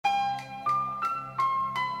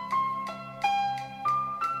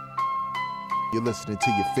You're listening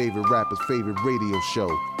to your favorite rapper's favorite radio show,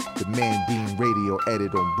 the Man Dean Radio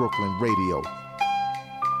Edit on Brooklyn Radio.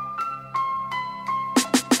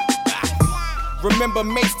 Remember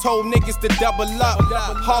Mace told niggas to double up.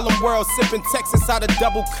 Harlem World sipping Texas out a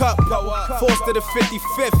double cup. Forced to the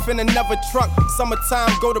 55th in another truck. Summertime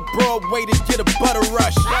go to Broadway to get a butter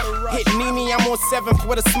rush. Hit Nene, I'm on 7th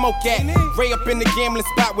where the smoke at. Ray up in the gambling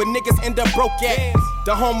spot where niggas end up broke at.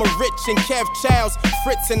 The home of Rich and Kev Childs.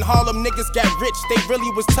 Fritz and Harlem niggas got rich, they really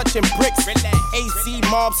was touching bricks. AC,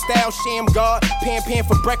 mob style, sham guard. Pan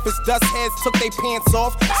for breakfast, dust heads took they pants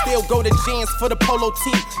off. Still go to Jans for the polo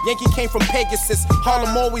tee. Yankee came from Pegasus.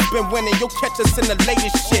 Harlem always been winning, you'll catch us in the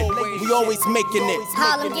latest shit. We always making it.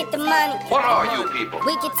 Harlem get the money. What are you people?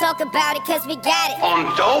 We can talk about it cause we got it. On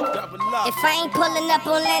dope? If I ain't pulling up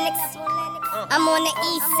on Lennox, I'm on the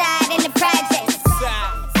east side in the projects.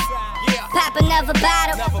 Pop another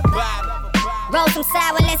bottle. Roll some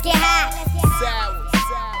sour, let's get high.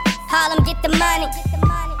 Harlem get the money.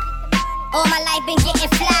 All my life been getting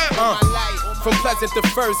fly. From Pleasant to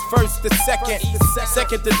first to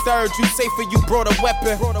second to third, you safer, you brought a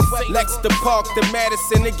weapon. Lex to Park to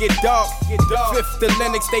Madison, it get dark. Fifth to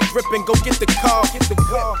Lennox, they gripping, go get the car.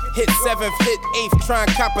 Hit 7th, hit 8th, try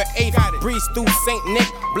and cop an 8th. Breeze through St. Nick,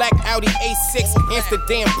 Black Audi A6,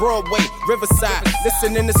 Amsterdam, Broadway, Riverside.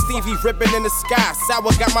 Listening to Stevie ripping in the sky.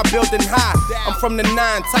 Sour got my building high. I'm from the 9,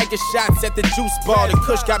 Tiger shots at the juice bar. The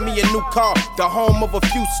Kush got me a new car, the home of a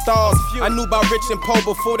few stars. I knew about Rich and Poe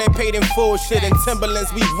before they paid in full shit. And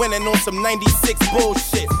Timberlands, we winning on some 96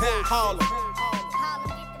 bullshit. Harlem.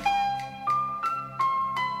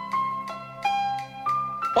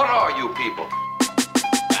 What are you people?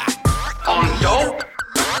 On dope?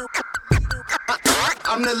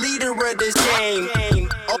 I'm the leader of this game.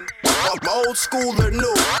 I'm old school or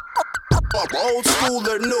new. Old school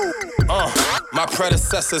or new. My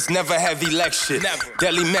predecessors never have election.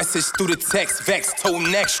 Deadly message through the text, vex,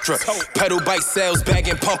 toting extra. Pedal bike sales,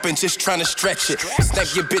 bagging, pumping, just trying to stretch it. Snap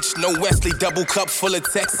your bitch, no Wesley, double cup full of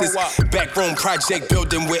Texas. Backroom project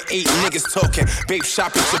building with 8 niggas talking. Babe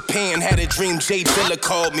shop in Japan, had a dream, Jay Dilla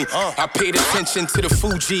called me. I paid attention to the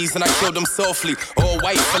Fugees and I killed them softly. All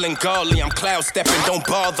white, feeling godly, I'm cloud stepping, don't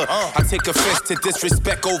bother. I take offense to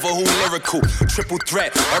disrespect over who lyrical. Triple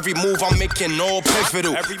threat, every move I'm making all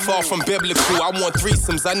pivotal. Far from biblical, I want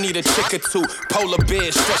threesomes, I need a chick or two. Polar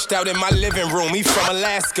bear stretched out in my living room, he from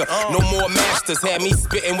Alaska. No more masters, had me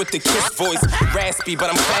spitting with the Kiss voice. Raspy, but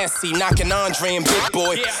I'm classy, knocking Andre and Big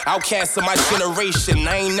Boy. Outcast of my generation,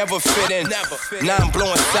 I ain't never fit in. Now I'm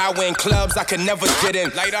blowing sour in clubs I could never get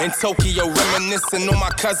in. In Tokyo, reminiscing on my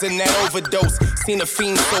cousin that overdose. Seen a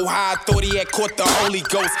fiend so high, I thought he had caught the Holy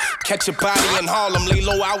Ghost. Catch a body in Harlem, lay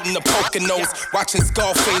low out in the Poconos. Watching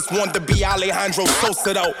Scarface, want to be Alejandro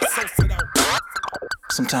Sosa though.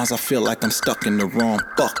 Sometimes I feel like I'm stuck in the wrong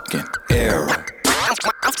fucking era.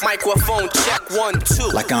 Microphone check 1, 2.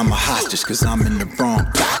 Like I'm a hostage cause I'm in the wrong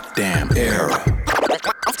goddamn era.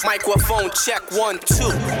 Microphone check 1, 2.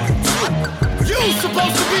 You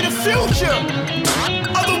supposed to be the future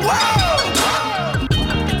of the world.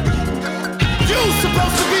 You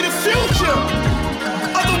supposed to be the future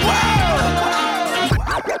of the world.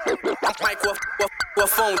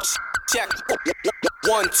 Microphone check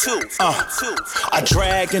 1, 2. I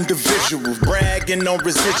drag individuals, bragging on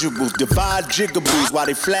residuals, divide jigaboos while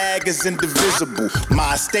they flag is indivisible.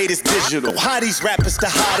 My estate is digital. How these rappers the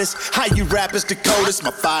hottest? How you rappers the coldest?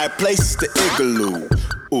 My fireplace is the igloo.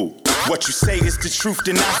 Ooh. What you say is the truth,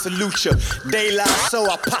 then I salute ya. They lie, so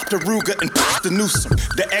I pop the Ruger and pop the Newsome.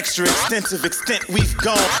 The extra extensive extent we've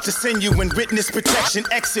gone to send you in witness protection.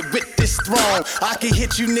 Exit with this throne. I can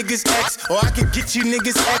hit you niggas X, or I can get you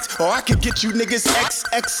niggas X, or I can get you niggas X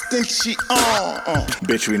extension on.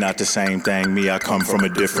 Bitch, we not the same thing. Me, I come from a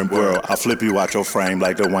different world. I'll flip you out your frame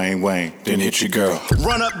like the Wayne, then hit your girl.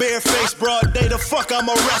 Run up bareface, broad day. The fuck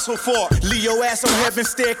I'ma wrestle for? Leave your ass on heaven's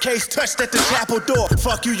staircase, touched at the chapel door.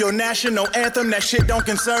 Fuck you, your national anthem, that shit don't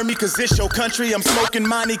concern me, cause it's your country. I'm smoking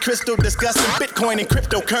Monte Crystal, discussing Bitcoin and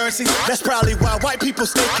cryptocurrency. That's probably why white people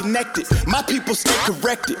stay connected. My people stay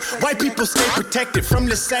corrected. White people stay protected from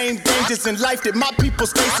the same dangers in life that my people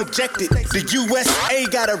stay subjected. The USA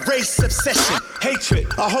got a race obsession, hatred.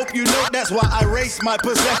 I hope you know that's why I race my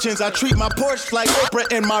possessions. I treat my Porsche like Oprah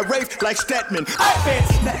and my Wraith like Stedman. I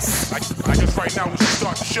fancy next. I guess right now we should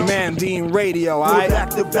start the show. Man Dean Radio, alright?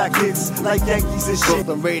 Back-to-back hits like Yankees and shit.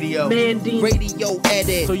 The radio. Man Dean Radio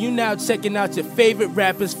Edit. So you now checking out your favorite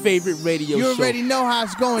rapper's favorite radio show. You already know how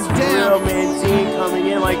it's going down. Real Man Dean coming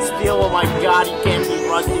in like steel. Oh my God, he can't be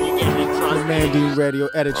rusted. You can't be trusted. The Man Dean Radio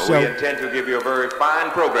Edit show. We intend to give you a very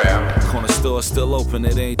fine program. Corner store still open,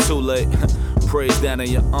 it ain't too late. Praise down in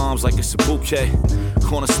your arms like it's a bouquet.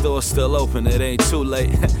 Corner store still open, it ain't too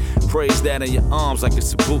late. Praise down in your arms like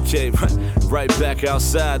it's a bouquet. Right back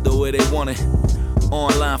outside the way they want it.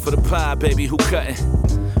 Online for the pie, baby, who cutting?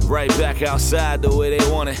 Right back outside the way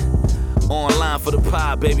they want it. Online for the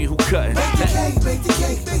pie, baby, who cutting? Bake the cake, bake the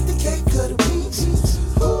cake, bake the cake, cut the beans.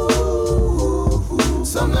 Ooh,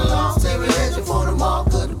 something long, stay religion for the mark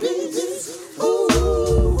of the beans. Ooh,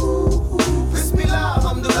 bismillah,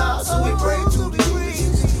 alhamdulillah, so we pray to the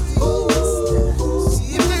trees. Ooh,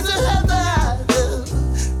 see if there's a heaven,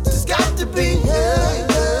 there's got to be hell.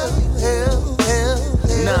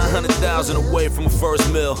 900,000 away from a first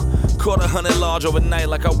meal. Caught 100 large overnight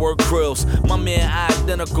like I work grills. My man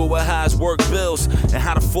identical with how his work bills. And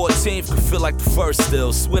how the 14th could feel like the first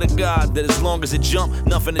still. Swear to God that as long as it jump,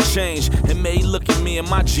 nothing to change. And may look at me and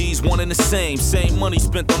my G's one and the same. Same money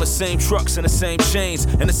spent on the same trucks and the same chains.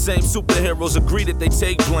 And the same superheroes agree that they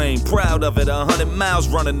take blame. Proud of it, 100 miles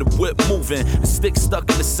running, the whip moving. The stick stuck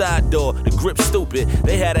in the side door, the grip stupid.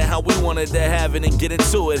 They had it how we wanted to have it and get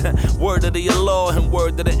into it. Word of the law and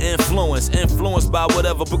word of the influence. Influenced by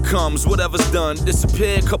whatever becomes. Whatever's done,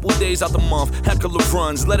 disappear a couple days out the month. Heckler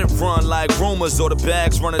runs, let it run like rumors or the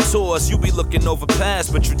bags running to us. You be looking over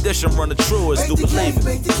past, but tradition run the truest. Do believe it.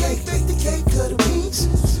 Bake the cake, bake the cake, cut the beans.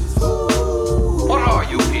 Ooh, what are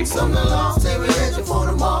you people? Something long, stay religion for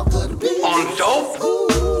the mark of the beans. On dope?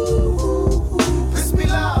 Ooh,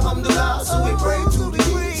 bismillah, alhamdulillah, so we pray to the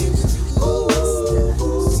trees. Ooh,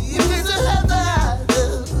 see if there's a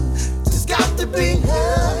heaven, there's got to be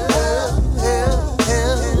hell.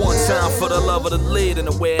 Time for the love of the lead and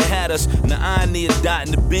the way it had us. And the irony of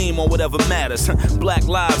dotting the beam on whatever matters. Black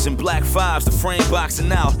lives and black fives, the frame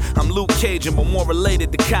boxing out. I'm Luke Cajun, but more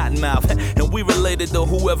related to Cottonmouth. And we related to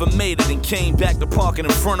whoever made it and came back to parking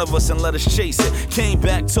in front of us and let us chase it. Came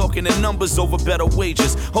back talking in numbers over better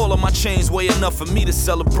wages. All of my chains weigh enough for me to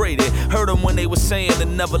celebrate it. Heard them when they were saying to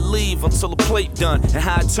never leave until the plate done. And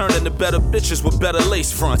how it turned into better bitches with better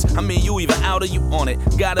lace fronts. I mean, you either out or you on it.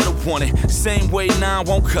 Got it or want it. Same way 9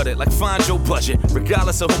 won't cut it. Like find your budget.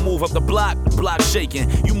 Regardless of who move up the block shaking.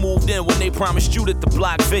 You moved in when they promised you that the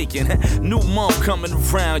block vacant. New month coming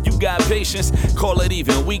around. You got patience, call it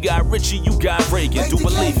even. We got Richie, you got Reagan. Do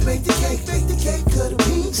believe it. Bake the cake, bake the cake, cut the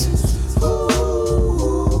beans.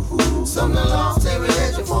 Ooh, something long, stay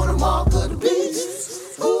religion for the mark of the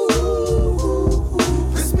beans.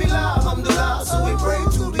 Ooh, bismillah, alhamdulillah, so we pray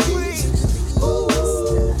to the trees. Ooh,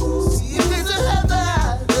 see if there's a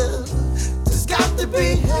heaven, there's got to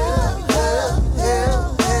be hell.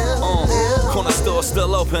 Corner store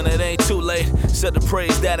still open, it ain't too late. Said the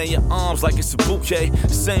praise that in your arms like it's a bouquet.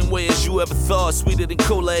 Same way as you ever thought, sweeter than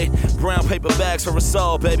Kool-Aid. Brown paper bags for us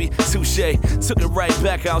all, baby, touche. Took it right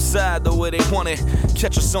back outside the way they want it.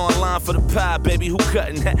 Catch us online for the pie, baby, who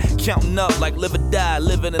cutting? Counting up like live or die,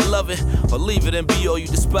 living and love it. Or leave it and be all you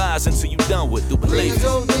despise until you done with, do believe it.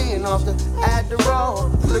 Off the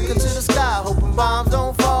Adderall, looking to the sky, hoping bombs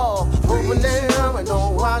don't fall. Hoping they and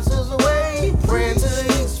don't wash us away. Praying to the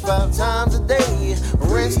east 5 times a day.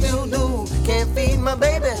 Rent still due, can't feed my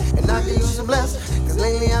baby, and I can use a blessing, cause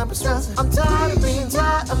lately I've been stressing. I'm tired of being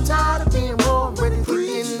tired, I'm tired of being raw. Ready to put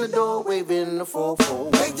in the door, waving the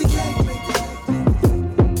 4-4. Make the cake, make the cake.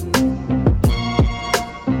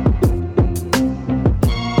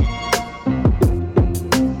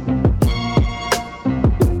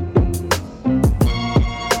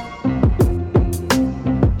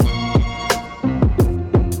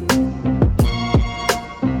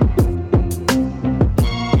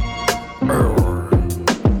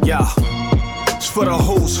 For the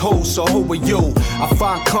hoes, so who are you? I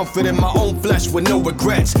find comfort in my own flesh with no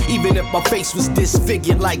regrets. Even if my face was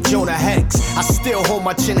disfigured like Jonah Hex, I still hold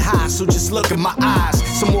my chin high, so just look in my eyes.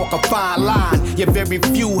 Some walk a fine line, yet very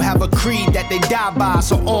few have a creed that they die by.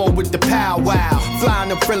 So on with the powwow,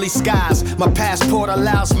 flying in friendly skies. My passport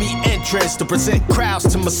allows me entrance to present crowds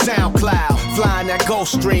to my SoundCloud. Flying that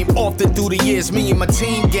Gulfstream, often through the years, me and my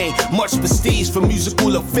team gain much prestige for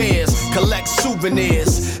musical affairs. Collect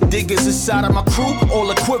souvenirs, diggers inside of my crew,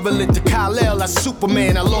 all equivalent to Kal-El as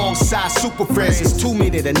Superman alongside Super Friends. It's 2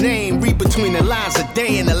 minutes a name, read between the lines, a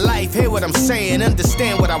day in the life. Hear what I'm saying,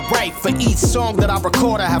 understand what I write. For each song that I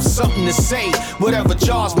record, I have something to say. Whatever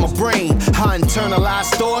jars my brain, I internalize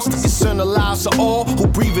thoughts to concern the lives of all who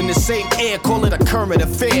breathe in the same air. Call it a current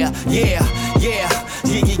affair. Yeah.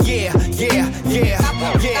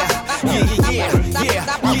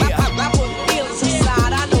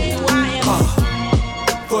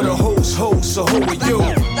 For the hoes, so who are you?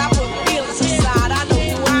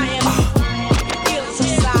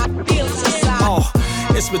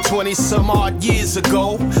 It's between 20 some odd years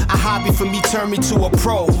ago. A hobby for me turned me to a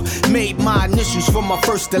pro. Made my initials for my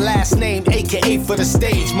first and last name, aka for the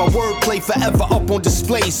stage. My wordplay forever up on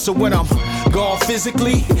display. So when I'm gone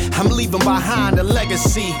physically, I'm leaving behind a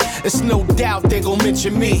legacy. It's no doubt they gon'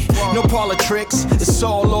 mention me. No parlor tricks, it's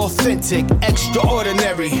all authentic,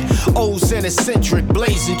 extraordinary. O's and eccentric,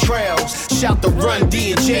 blazing trails. Shout the Run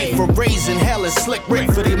D&J for raising hell and Slick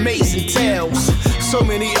Rick for the amazing tales. So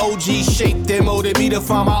many OGs shaped and molded me to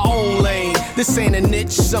find my own lane. This ain't a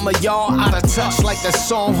niche, some of y'all out of touch, like that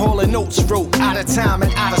song Hall & Oates wrote. Out of time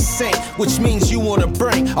and out of sync, which means you wanna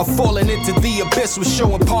bring a falling into the abyss with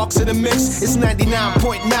showing parks in the mix. It's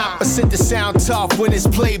 99.9% to sound tough when it's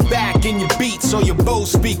played back in your beats or your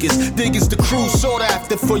Bose speakers. Diggers the crew sought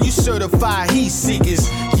after for you certified heat seekers.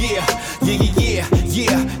 Yeah, yeah, yeah, yeah,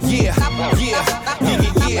 yeah, yeah, yeah, yeah,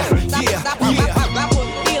 yeah, yeah, yeah.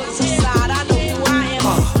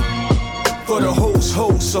 For the hoes,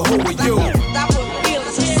 so who are you?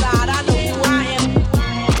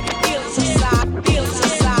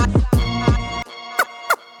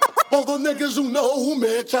 All the niggas who know who,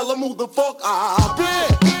 man, tell them who the fuck I been.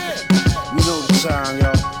 You know the time,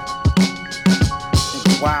 yo.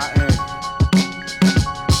 YN.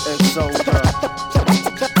 XO,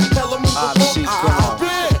 tell them who the fuck I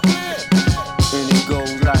been. And it go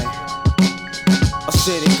like, I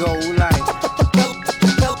said it go like,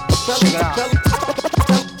 check it out.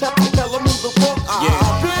 Tell them who the fuck I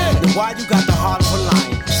been. And why you got the heart of a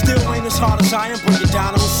lion? Still ain't as hard as I am, break it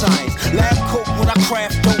down on science. Lab coat when I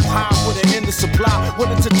craft dope high with an endless supply.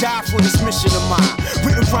 Willing to die for this mission of mine.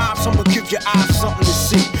 Written rhymes, I'ma give your eyes something to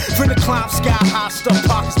see. Finna climb sky high, stuff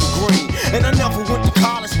pockets to green. And I never went to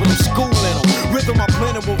college, but I'm schooling them. Rhythm, I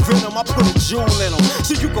blend with venom, I put a jewel in them.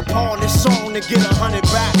 So you can pawn this song and get 100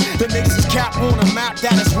 back. The Nation's cap on the map,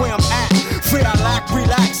 that is where I'm at. Free, I lack,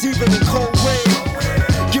 relax, even in cold rain.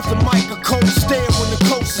 Give the mic a cold stare when the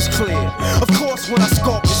coast is clear. Of course, when I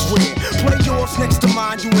sculpt this weird. Play yours next to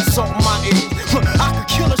mine, you insult my ear. I could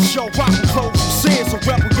kill a show, rockin' clothes from Sears. So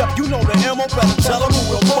rebel up, you know the MO, better tell them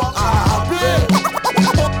who the fuck I been.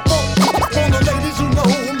 All the ladies who know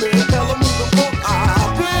me, tell them who the fuck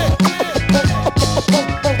I been.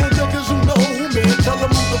 All the niggas who know me, tell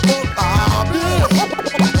them who the fuck I been.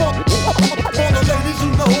 All the ladies who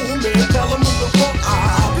know me, tell them who the fuck I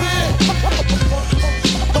been.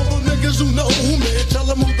 All the niggas who know me, tell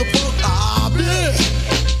them who the fuck I been.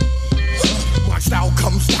 My style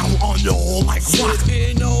comes down on you like rock.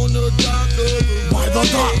 Sitting on the dock by the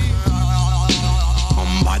dock.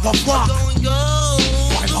 By the block.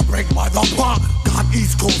 By the break, by the block. Got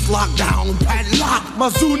East Coast locked down, padlock. My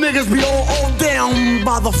zoo niggas be all down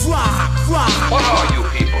by the flock. What are you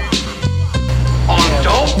people? On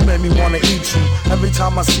dope? You make me wanna eat you. Every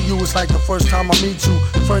time I see you, it's like the first time I meet you.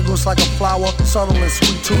 Fragrance like a flower, subtle and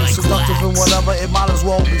sweet too. Seductive and whatever, it might as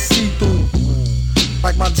well be see-through.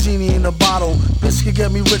 Like my genie in a bottle. Bitch can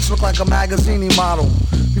get me rich, look like a magazine model.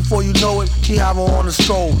 Before you know it, he have her on a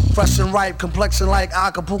stroll. Fresh and ripe, complexion like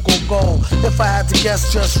Acapulco gold. If I had to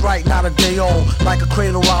guess, just right, not a day old. Like a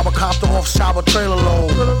cradle robber, copped off shop trailer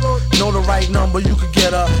load. Know the right number, you could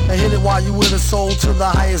get her. And hit it while you in a soul to the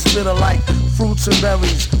highest bidder. Like fruits and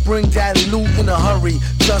berries, bring daddy loot in a hurry.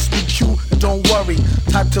 Just be cute and don't worry.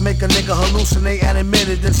 Type to make a nigga hallucinate and admit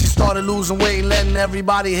it. Then she started losing weight, letting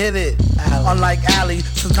everybody hit it. Unlike Allie,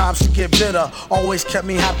 sometimes she get bitter. Always kept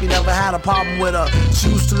me happy, never had a problem with her. She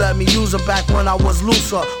used to let me use her back when I was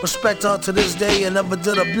looser. Respect her to this day and never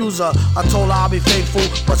did abuse her. I told her I'll be faithful,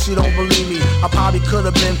 but she don't believe me. I probably could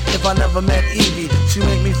have been if I never met Evie. She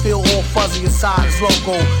make me feel all fuzzy inside, it's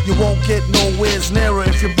loco. You won't get nowhere's nearer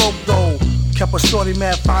if you're broke though. Kept a shorty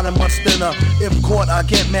mad, finding much thinner. If caught, I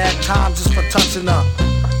get mad time just for touching her.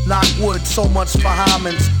 Knock wood, so much for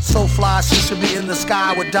Hyman's. So fly, she should be in the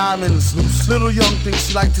sky with diamonds. Little young thing,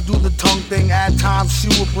 she like to do the tongue thing. At times she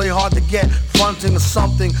would play hard to get, fronting or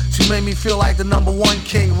something. She made me feel like the #1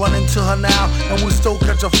 king. Run into her now, and we still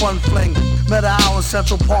catch a fun fling. Met her out in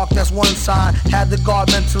Central Park, that's one sign. Had the guard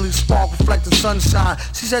mentally spark, reflected sunshine.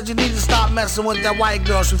 She said you need to stop messing with that white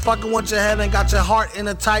girl. She fucking with your head and got your heart in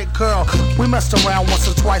a tight curl. We messed around once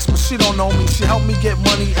or twice, but she don't know me. She helped me get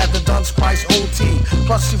money at the Dunce Price OT.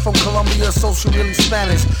 Plus she from Colombia, so she really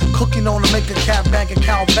Spanish. Cooking on to make a cat bank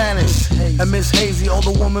account vanish. And Miss Hazy,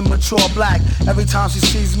 older woman, mature black. Every time she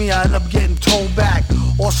sees me, I end up getting told back.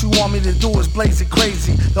 All she want me to do is blaze it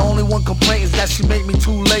crazy. The only one complaint is that she make me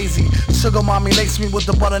too lazy. Sugar mommy lace me with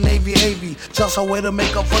the butter navy AV. Just her way to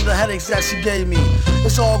make up for the headaches that she gave me.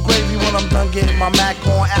 It's all gravy when I'm done getting my Mac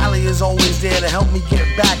on. Allie is always there to help me get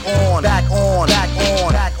back on. Back on, back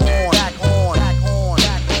on, back on, back on, back on,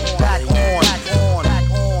 back on, back on, back on, back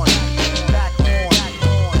on, back on, back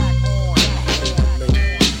on.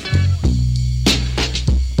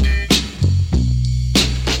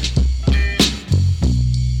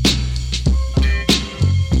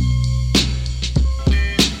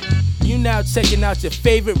 checking out your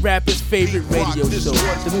favorite rapper's favorite radio show,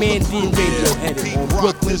 the Man Dean Radio Edit on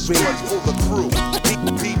Brooklyn Radio.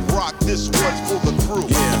 Beat rock, this one's for the crew.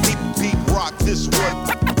 Beat rock, this one's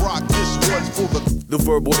for the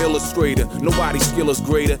verbal illustrator. Nobody's skill is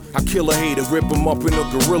greater. I kill a hater, rip him up in a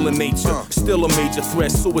gorilla nature. Still a major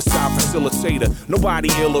threat, suicide facilitator. Nobody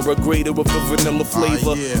iller or greater with the vanilla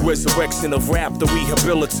flavor. Resurrection of rap, the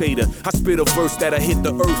rehabilitator. I spit a verse that'll hit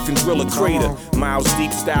the earth and drill a crater. Miles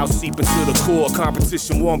deep, style seeping to the core.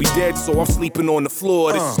 Competition won't be dead, so I'm sleeping on the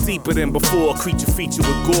floor. This is deeper than before. Creature feature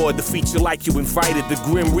with gore. The feature like you invited. The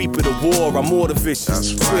grim reaper, the war. I'm more than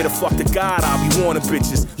vicious. Swear to fuck to God, I'll be warning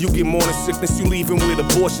bitches. You get morning sickness, you leaving with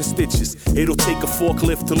abortion stitches. It'll take a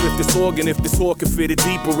forklift to lift this organ if this organ fitted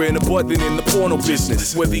deeper in the butt than in the porno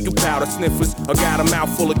business. Whether you powder sniffers or got a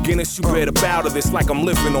mouth full of Guinness, you better bow to this like I'm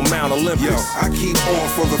living on Mount Olympus. Yo, I keep on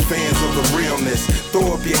for the fans of the realness.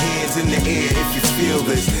 Throw up your hands in the air if you feel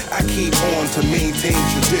this. I keep on to maintain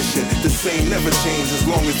tradition. The same never change as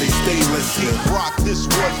long as they stay listening. Rock this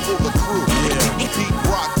one for the crew. Beat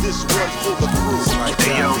rock this one for the crew.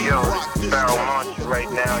 Hey yo, this is Pharoah Monch.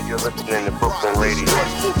 Right now you're listening to Brooklyn Radio.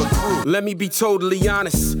 Let me be totally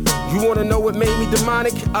honest. You wanna know what made me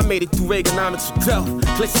demonic? I made it through Reaganomics with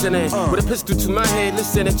Delph. Glistening with a pistol to my head,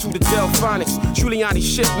 listening to the Delphonics. Giuliani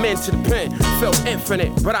shipped men to the pen. Felt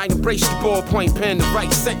infinite, but I embraced the ballpoint pen to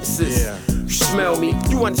write sentences. You smell me,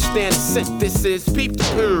 you understand the sentences. Peep the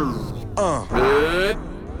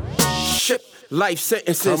ship. Life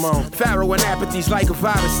sentences, Pharaoh and apathy's like a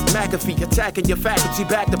virus. McAfee attacking your faculty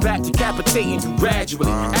back to back, decapitating you gradually.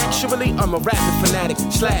 Actually, I'm a rapping fanatic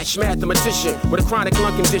 / mathematician with a chronic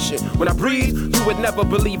lung condition. When I breathe, you would never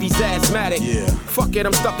believe he's asthmatic. Fuck it,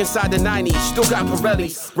 I'm stuck inside the 90s. Still got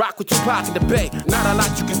Pirellis. Rock with Tupac in the bay. Not a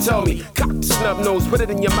lot you can tell me. Cock the snub nose, put it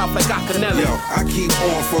in your mouth like Acanelli. Yo, I keep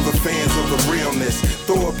on for the fans of the realness.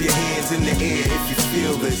 Throw up your hands in the air if you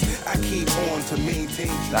feel this. I keep on to maintain.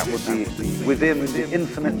 That would be within the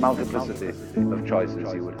infinite multiplicity of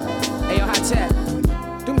choices you would have. Hey, yo, Hot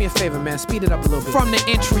Tap, do me a favor, man. Speed it up a little bit. From the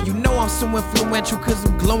intro, you know I'm so influential, cause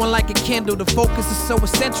I'm glowing like a candle. The focus is so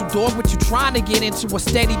essential, dog. What you trying to get into? A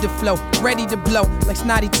steady to flow, ready to blow. Like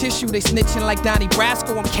snotty tissue, they snitching like Donnie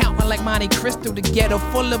Brasco. I'm counting like Monte Cristo. The ghetto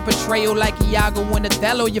full of betrayal like Iago and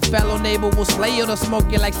Othello. Your fellow neighbor will slay you, they'll smoke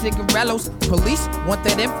you like cigarillos. Police want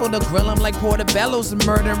that info to grill them like portobellos and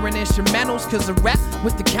murdering instrumentals. Cause a rap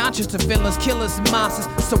with the conscience of villains, killers and monsters.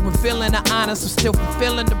 So revealing the honest, I'm still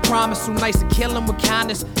fulfilling the promise. So nice to kill them with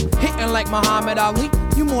kindness. Hitting like Muhammad Ali,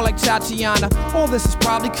 you more like Tatiana. All this is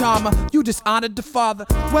probably karma, you dishonored the Father.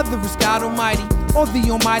 Whether it's God Almighty or the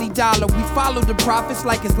almighty dollar, we follow the prophets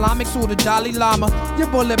like Islamics or the Dalai Lama. Your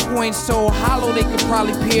bullet points so hollow they could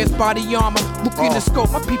probably pierce body armor. Look in the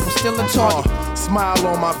scope, my people still in target. Smile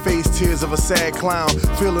on my face, tears of a sad clown.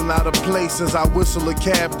 Feeling out of place as I whistle a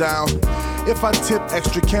cab down. If I tip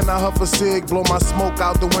extra, can I huff a cig? Blow my smoke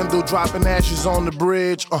out the window, dropping ashes on the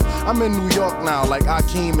bridge. I'm in New York now, like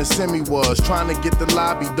Akeem and Simi was. Trying to get the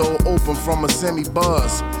lobby door open from a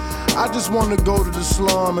semi-buzz. I just wanna go to the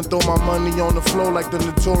slum and throw my money on the floor like the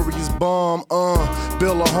notorious bum.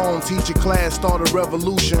 Build a home, teach a class, start a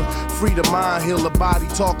revolution. Free the mind, heal the body,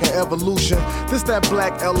 talking evolution. This that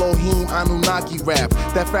black Elohim Anunnaki rap.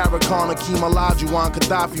 That Farrakhan Akeem Olajuwon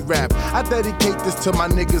Gaddafi rap. I dedicate this to my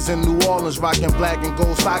niggas in New Orleans, rocking black and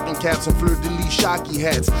gold stocking caps and fleur-de-lis shocky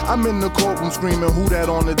hats. I'm in the courtroom screaming, who that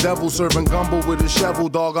on the devil? Serving gumbo with a shovel,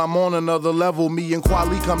 dog, I'm on another level. Me and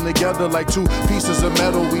Kweli come together like two pieces of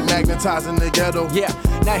metal. We magnetizing the ghetto. Yeah,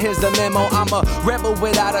 now here's the memo. I'm a rebel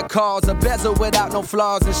without a cause, a bezel without no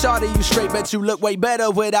flaws. And shawty, you straight, bet you look way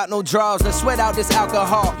better without no draws. Let's sweat out this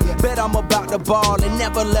alcohol. Bet I'm about to ball and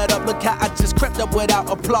never let up. Look how I just crept up without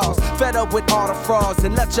applause. Fed up with all the frauds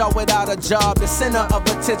and left y'all without a job. The center of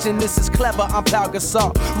attention, this is clever, I'm Pau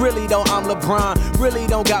Gasol. Really though, I'm LeBron. Really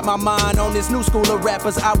don't got my mind on this new school of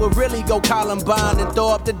rappers. I would really go Columbine and throw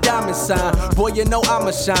up the diamond sign. Boy, you know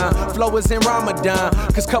I'ma shine. Flow is in Ramadan.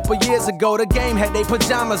 Cause couple years ago, the game had they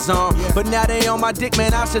pajamas on. But now they on my dick,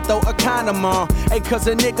 man, I should throw a condom on. Hey, cause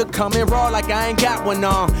a nigga coming raw like I ain't got one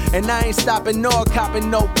on. And I ain't stopping nor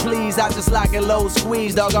copping no please. I just like a low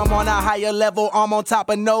squeeze, dog. I'm on a higher level, I'm on top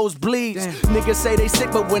of nosebleeds. Niggas say they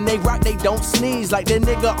sick, but when they rock, they don't sneeze. Like that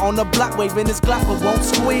nigga on the block waving his Glock, but won't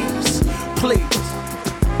squeeze. Please.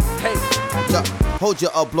 Hey. Hold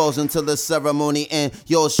your applause until the ceremony end.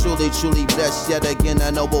 Yours truly blessed yet again,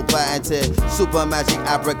 a noble patented. Super magic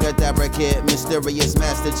abracadabra kid, mysterious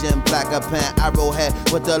master Jim, black a pen, arrowhead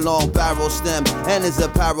with the long barrel stem, and his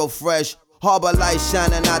apparel fresh. Harbor light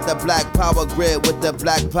shining out the black power grid with the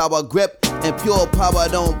black power grip. And pure power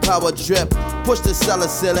don't power trip. Push the cellar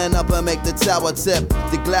ceiling up and make the tower tip.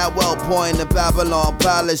 The Gladwell point, the Babylon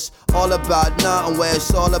Palace. All about nothing where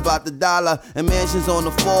it's all about the dollar. And mansions on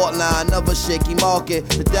the fault line of a shaky market.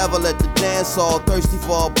 The devil at the dance hall, thirsty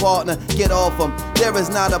for a partner. Get off him. There is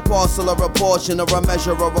not a parcel or a portion or a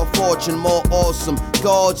measure or a fortune more awesome,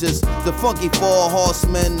 gorgeous. The funky 4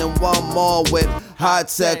 horsemen and one more with high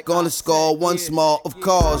tech on the score. One small, of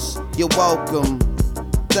course. You're welcome.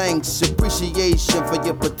 Thanks, appreciation for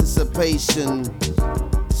your participation.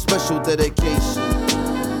 Special dedication,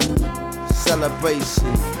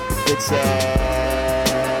 celebration. It's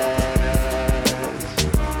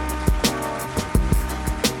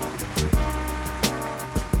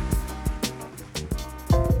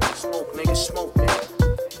Smoke, nigga, smoke,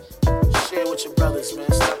 nigga. Share with your brothers, man.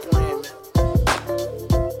 Stop playing, man.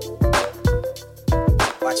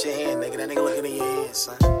 Watch your hand, nigga. That nigga looking in your hand,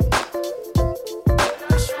 son.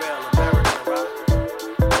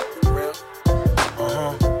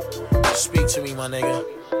 Speak to me, my nigga.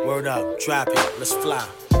 Word up, drop it, let's fly.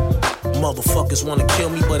 Motherfuckers wanna kill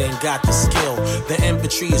me, but ain't got the skill. The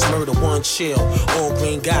infantry is murder, one chill. All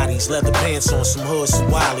green Gottis, leather pants on, some hoods,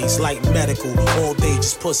 some willies. Light medical, all day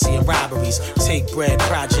just pussy and robberies. Take bread,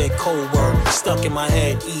 project, cold word. Stuck in my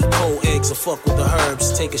head, eat cold eggs or fuck with the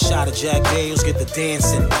herbs. Take a shot of Jack Daniels, get the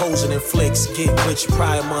dancing. Posing in flicks, get rich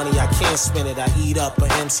prior money. I can't spend it, I eat up.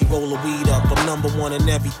 A MC roll a weed up. I'm number one in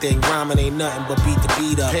everything. Rhyming ain't nothing but beat the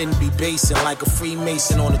beat up. Pen be basing like a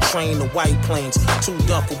Freemason on a train to White Plains. 2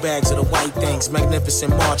 duffel bags of the white things.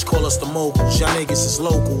 Magnificent March, call us the moguls. Y'all niggas is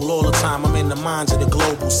local. All the time I'm in the minds of the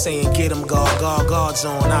global. Saying get them guards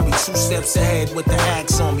on. I be 2 steps ahead with the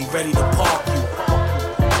axe on me. Ready to park you.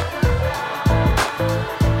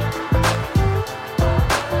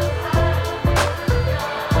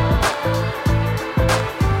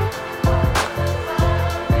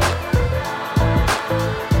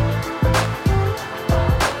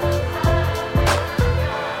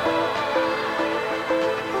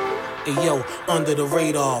 Yo, under the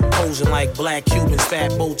radar, posing like black Cubans, fat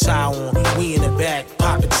bow tie on. We in the back,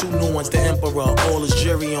 popping 2 new ones, the emperor, all his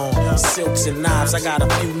jury on. Silks and knives, I got a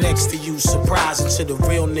few next to you. Surprising to the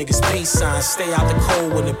real niggas, peace signs. Stay out the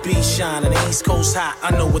cold when the beat shine and the East Coast hot.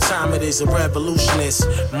 I know what time it is, a revolutionist.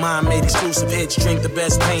 Mind made exclusive hits, drink the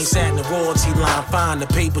best pain, sat in the royalty line. Find the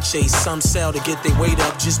paper chase, some sell to get their weight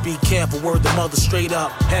up. Just be careful, word the mother straight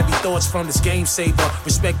up. Heavy thoughts from this game saver.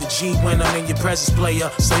 Respect the G when I'm in your presence,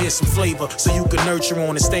 player. So here's some flavor, so you can nurture on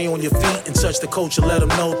and stay on your feet and touch the culture. Let them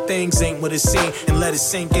know things ain't what it seems and let it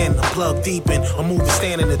sink in. I'm plugged deep in a movie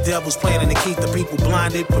standing. The devil's planning to keep the people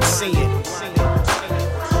blinded from seeing.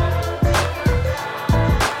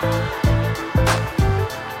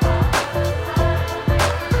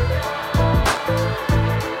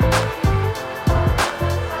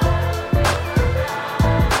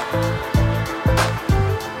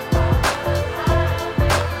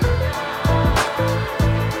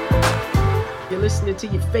 To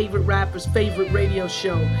your favorite rapper's favorite radio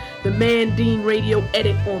show, the Mandine Radio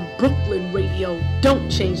Edit on Brooklyn Radio. Don't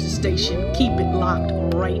change the station, keep it locked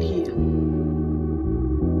right here.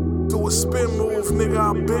 Do a spin move, nigga,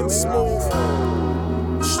 I've been smooth.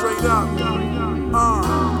 Straight up,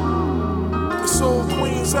 it's all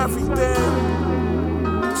Queens every day.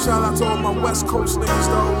 Shout out to all my West Coast niggas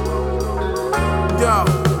though. Yo,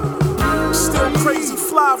 still crazy,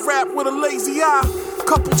 fly rap with a lazy eye.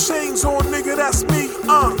 Couple chains on, nigga, that's me,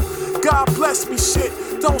 God bless me, shit,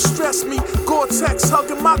 don't stress me. Gore-Tex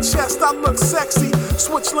hugging my chest, I look sexy.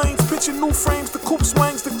 Switch lanes, pitching new frames. The coupe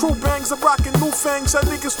swings, the crew bangs. I'm rocking new fangs, that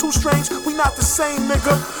nigga's too strange. We not the same,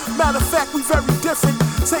 nigga. Matter of fact, we very different.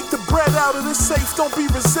 Take the bread out of the safe, don't be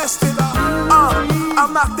resistant.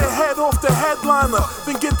 I'll knock the head off the headliner,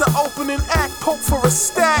 then get the opening act, poke for a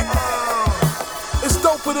stack. It's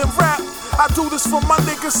doper than rap. I do this for my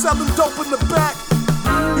niggas selling dope in the back.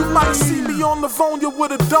 You might see me on Livonia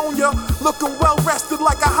with a donya, looking well rested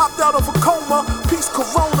like I hopped out of a coma. Peace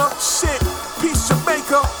Corona, shit, peace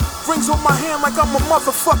Jamaica. Rings on my hand like I'm a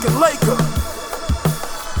motherfucking Laker.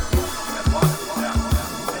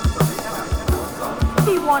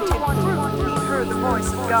 He wanted proof, he heard the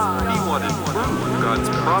voice of God. He wanted proof of God's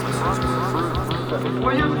promises were true.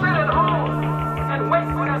 Will you sit at home and wait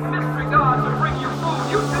for that mystery God to bring you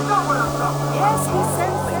food? You should know what I'm talking about. Yes, he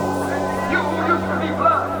said. You who used to be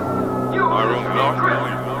blood. You who used to be Chris.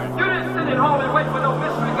 You didn't sit at home and wait for no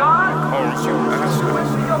mystery God. You went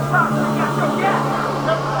to your shop to get your gas.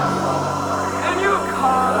 And you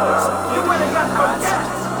went and got your gas.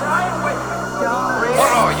 I ain't waiting for God.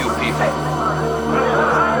 What are you people?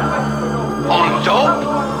 On dope?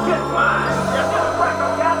 Get mine.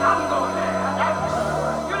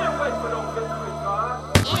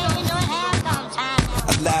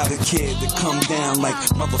 come down like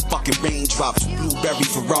motherfucking raindrops. Blueberry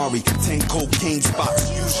Ferrari, 10 cocaine spots.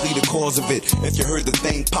 Usually the cause of it. If you heard the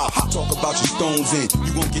thing pop, talk about your stones in,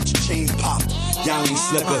 you gon' get your chain popped. Y'all ain't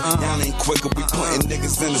slicker, y'all ain't quicker. We putting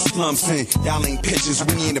niggas in the slumps in. Y'all ain't pitchers,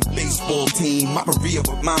 we ain't a baseball team. My career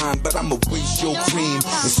with mine, but I'ma waste your cream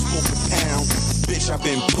and smoke a pound. Bitch, I've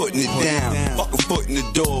been putting it down. Fuck a foot in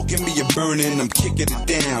the door, give me a burner and I'm kicking it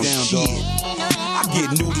down. Shit. I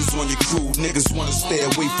get noodles on your crew. Niggas wanna stay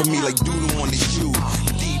away from me like doodle on the shoe.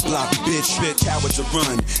 D-block, bitch, cowards a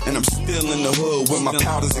run. And I'm still in the hood with my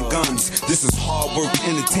powders and guns. This is hard work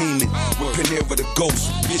entertainment. We're in there with a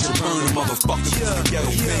ghost. Bitch, burn the motherfuckers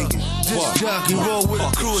ghetto banging. This jockey roll with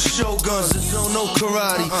a crew of shoguns that don't know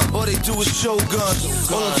karate. All they do is show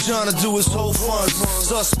guns. All I'm trying to do is hold funds.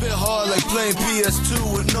 So I spit hard like playing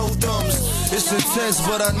PS2 with no thumbs. It's intense,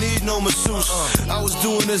 but I need no masseuse. I was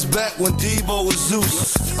doing this back when Debo was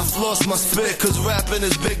Zeus. I flossed my spit, cause rapping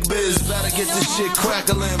is big biz. Better get this shit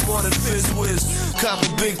crackling more than Fizz Whiz. Cop a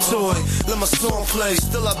big toy, let my song play.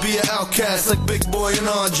 Still I be an outcast like Big Boy and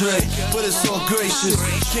Andre. But it's all gracious.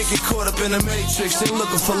 Can't get caught up in the matrix. Ain't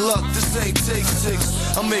looking for luck, this ain't take six.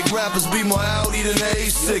 I make rappers be more Audi than the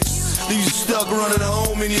A6. Leave you stuck running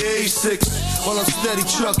home in your A6. While I'm steady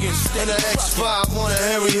trucking, and the X5 on a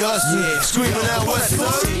Harry Hudson, screaming out West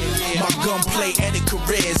Side. My gunplay ended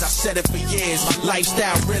careers, I said it for years. My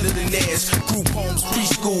lifestyle realer than theirs. Group homes,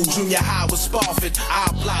 preschool, junior high with Spofford. I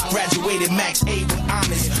block, graduated max A with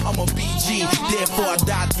honors. I'm a BG, therefore I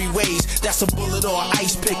die 3 ways. That's a bullet or an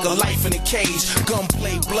ice pick, a life in a cage.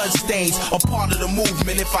 Gunplay, bloodstains, a part of the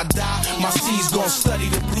movement. If I die, my C's gon' study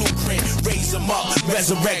the blueprint. Raise them up,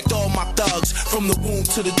 resurrect all my thugs. From the womb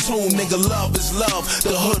to the tomb, nigga, love is love.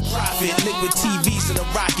 The hood profit, liquid TVs in a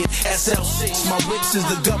rocket. SL6, my whips is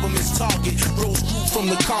the government's target. Rose grew from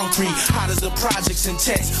the concrete, hot as the project's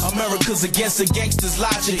intense. America's against the gangsters'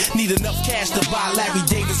 logic. Need enough cash to buy Larry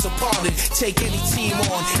Davis a pardon. Take any team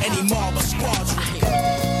on, any mob or squadron.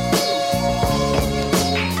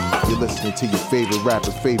 You're listening to your favorite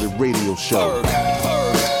rapper's favorite radio show.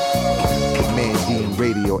 The Man Dean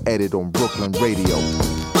Radio Edit on Brooklyn Radio.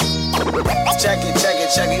 Check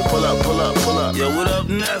it, pull up. Yo, what up,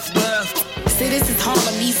 Neff? See, this is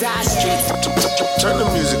Harlem, these eyes streets. Turn the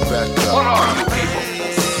music back up. What are you people?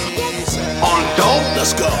 On dope?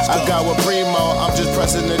 Let's go. I got with Primo, I'm just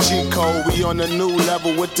pressing the cheat code. We on a new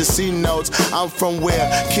level with the C notes. I'm from where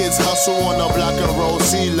kids hustle on the block and roll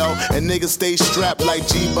CeeLo, and niggas stay strapped like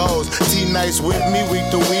G-Bo's. T-Nice with me week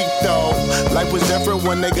to week though. Life was different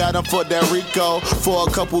when they got him for that Rico. For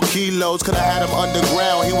a couple kilos, coulda had him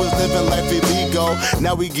underground. He was living life illegal.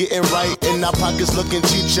 Now we getting right in our pockets looking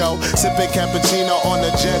chicho. Sipping cappuccino on the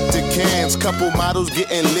jet to cans. Couple models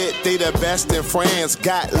getting lit, they the best in France.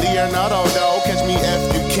 Got Leonardo though, catch me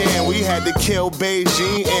if you can. We had to kill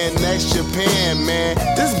Beijing and next Japan, man.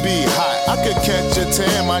 This be hot, I could catch a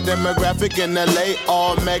tan. My demographic in LA,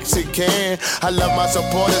 all Mexican. I love my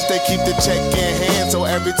supporters, they keep the check in hand. So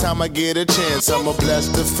every time I get a chance, I'ma bless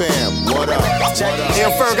the fam. What up? Yo,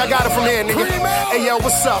 Ferg, I got it from here, nigga. Hey, yo,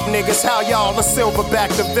 what's up, niggas? How y'all? The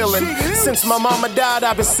Silverback, the villain. Since my mama died,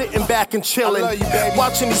 I've been sitting back and chilling.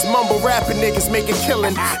 Watching these mumble rapping niggas make a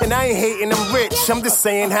killing. And I ain't hating, I'm rich. I'm just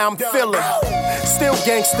saying how I'm feeling. Still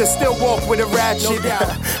gangster, still walk with a ratchet.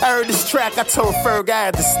 I heard this track, I told Ferg I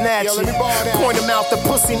had to snatch it. Point him out, the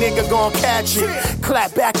pussy nigga gon' catch it.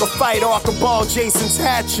 Clap back a fight or I can ball Jason's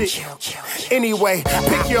hatchet. Anyway,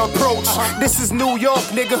 pick your approach. This is New York,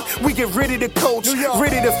 nigga. We get rid of the coach,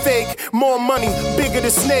 rid of the fake. More money, bigger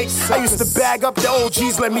the snakes. I used to bag up the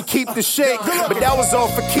OGs, let me keep the shake. But that was all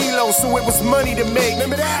for kilos, so it was money to make.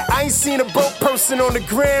 I ain't seen a broke person on the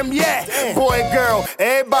gram yet. Boy and girl,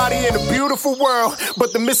 everybody in a beautiful world.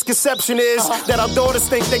 But the misconception is that our daughters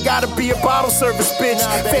think they gotta be a bottle service bitch.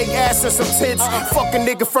 Fake ass and some tits. Fuck a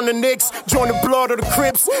nigga from the Knicks, join the blood of the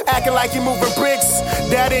Crips. Acting like you moving bricks,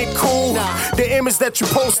 that ain't cool. The image that you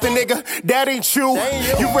postin', nigga, that ain't you.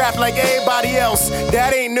 You rap like everybody else,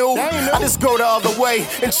 that ain't new. I just go the other way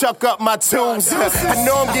and chuck up my tunes. I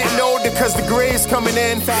know I'm getting older cause the gray's coming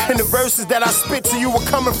in. And the verses that I spit to you were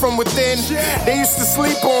coming from within. They used to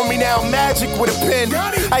sleep on me, now magic with a pen.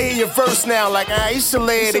 I hear your verse now like, you should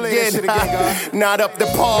lay it again. Not up the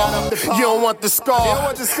par, you don't want the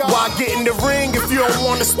scar. Why get in the ring if you don't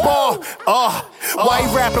want to spar? Why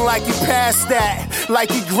you rapping like you passed that? Like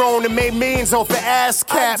he grown and made millions off the ass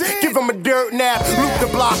cap. Give him a dirt nap, loop the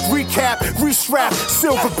block, recap, restrap,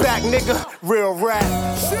 Silverback nigga, real rap.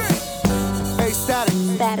 Hey, Static.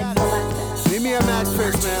 Leave me a match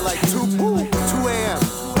fix, man, like 2 a.m.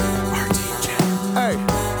 Hey.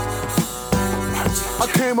 I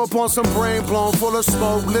came came up on some brain blown, full of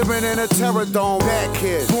smoke, living in a terror dome. Bad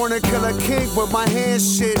kid, born to kill a king with my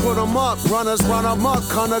hands shit. Put 'em up, runners run 'em up,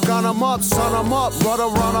 gun 'em up, son 'em up, runner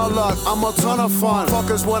luck. I'm a ton of fun.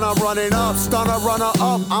 Fuckers when I'm running up, stunner runner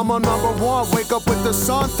up. I'm a number one. Wake up with the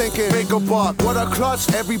sun, thinking make a buck. What a clutch,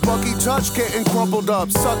 every buck he touch getting crumpled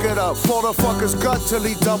up. Suck it up, fold a fucker's gut till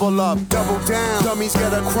he double up. Double down, dummies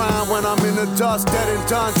get a crown when I'm in the dust. Dead and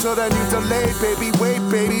done, till then you delayed, baby. Wait,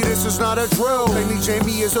 baby, this is not a drill. Lady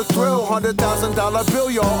Jamie is a thrill. $100,000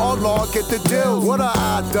 bill, y'all. All law, get the deal. What a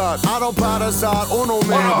odd duck. I don't buy the Zod, oh no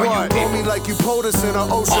man, what? Roll me like you POTUS in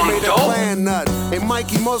an ocean made a plan nut. And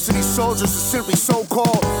Mikey, most of these soldiers are simply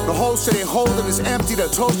so-called. The holster they holding is empty. The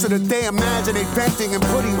toaster that they imagine they venting and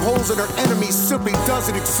putting holes in their enemies simply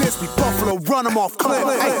doesn't exist. We Buffalo run them off cliff.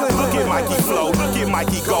 Hey, look at Mikey flow, look at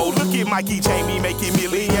Mikey go, look at Mikey Jamie making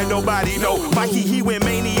milli and nobody know. Mikey, he went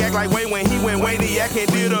maniac like Wayne when he went Waniac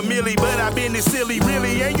and did a milli, but I been this silly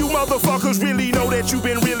really. And you motherfuckers really know that you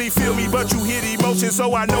been really feel me, but you hit emotion,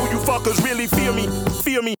 so I know you fuckers really feel me,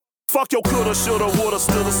 feel me. Fuck your coulda, shoulda, woulda,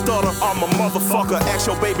 stoulda, stutter. I'm a motherfucker, ask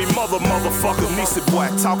your baby mother, motherfucker. Niecy boy,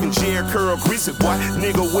 talking Jerry Curl, greasy boy.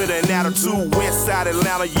 Nigga with an attitude, west side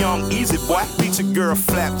Atlanta, young, easy boy. Beat your girl,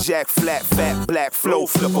 flapjack, flat, fat, black, flow,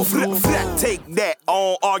 flipper, flip, flat. Take that,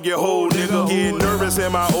 on argue, whole nigga. Get nervous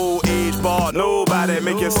in my old age bar. Nobody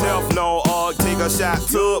make yourself known, take a shot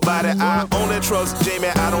to body. I only trust Jamie,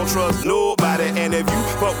 I don't trust nobody. And if you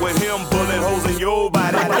fuck with him, bullet holes in your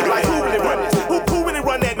body. Like, who really run this? Who really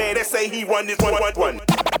run that man? Say he run this run.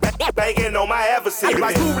 Banging on my adversary.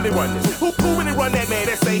 Like who really run this? Who really run that man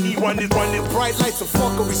that say he run this? Bright lights of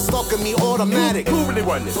fuckery stalking me automatic. Who really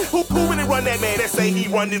run this? Who really run that man that say he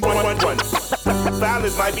run this run?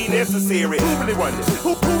 Violence might be necessary. Who really run this?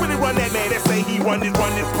 Who really run that man that say he run this?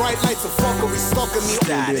 Bright lights of fuckery stalking me.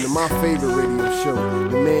 Into my favorite radio show,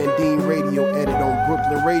 the Man Dean Radio edit on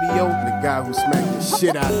Brooklyn Radio. The guy who smacked the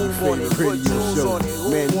shit out of your favorite radio show,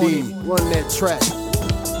 Man Dean. Run that track.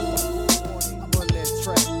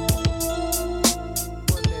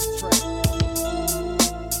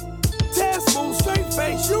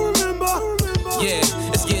 Yeah,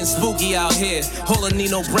 it's getting spooky out here. Hola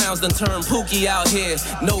Nino Browns done turned Pookie out here.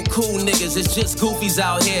 No cool niggas, it's just goofies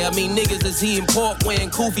out here. I mean niggas is eating pork wearing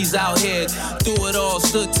koofies out here. Through it all,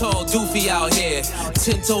 stood tall, doofy out here.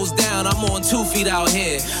 10 toes down, I'm on 2 feet out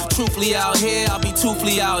here. Truthfully out here, I'll be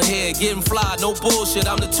twoofly out here. Getting fly, no bullshit,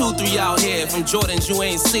 I'm the 2-3 out here. From Jordans you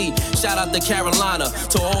ain't see, shout out to Carolina.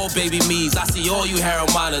 To all baby me's, I see all you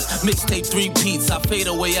heroin miners. Mixtape 3 peats, I fade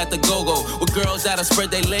away at the go-go. With girls that'll spread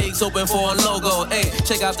their legs open for a logo. Hey,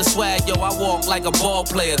 check out the swag, yo, I walk like a ball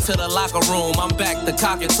player to the locker room. I'm back to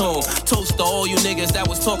cockatoon. Toast to all you niggas that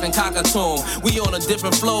was talking cockatoon. We on a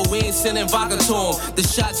different flow, we ain't sending vodka to 'em. The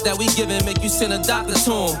shots that we giving make you send a doctor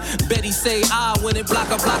to 'em. Betty say I when it block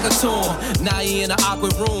a to 'em. Now he in an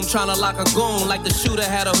awkward room trying to lock a goon. Like the shooter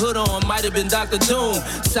had a hood on, might have been Dr. Doom.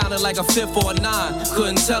 Sounded like a 5th or a 9,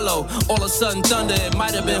 couldn't tell her. All of a sudden thunder, it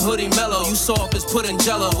might have been Hoodie Mellow. You saw if it's putting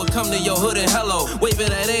jello, would come to your hood and hello.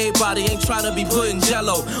 Waving at everybody, ain't trying to be putting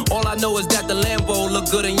jello. All I know is that the Lambo look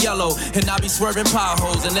good in yellow. And I be swerving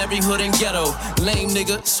potholes in every hood and ghetto. Lame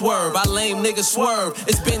nigga, swerve. I lame nigga, swerve.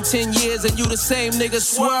 It's been 10 years and you the same nigga,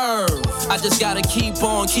 swerve. I just gotta keep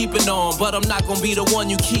on keeping on. But I'm not gonna be the one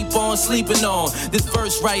you keep on sleeping on. This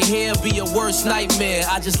verse right here be your worst nightmare.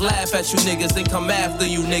 I just laugh at you niggas, then come after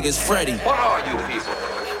you niggas, Freddy. What are you people?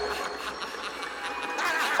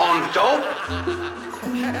 On dope?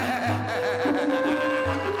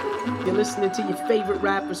 You're listening to your favorite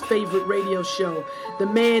rapper's favorite radio show, the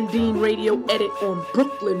Man Dean Radio edit on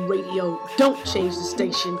Brooklyn Radio. Don't change the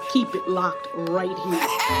station. Keep it locked right here.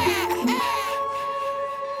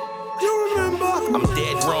 You remember? I'm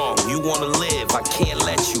dead wrong, you wanna live, I can't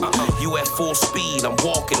let you. You at full speed, I'm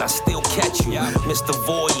walking, I still catch you. Mr.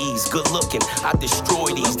 Voorhees, good looking, I destroy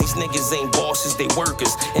these. These niggas ain't bosses, they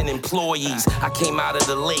workers and employees. I came out of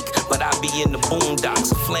the lake, but I be in the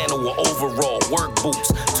boondocks. Flannel or overall, work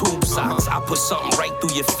boots, tube socks. I put something right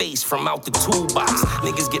through your face from out the toolbox.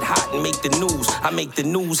 Niggas get hot and make the news, I make the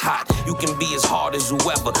news hot. You can be as hard as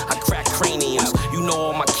whoever, I crack craniums. You know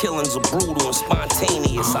all my killings are brutal and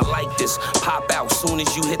spontaneous. I like this, pop out soon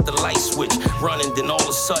as you hit the light switch. Running, then all of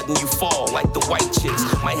a sudden you fall like the white chicks.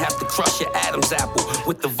 Might have to crush your Adam's apple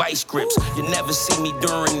with the vice grips. You never see me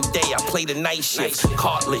during the day, I play the night shift.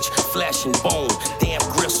 Cartilage, flesh and bone, damn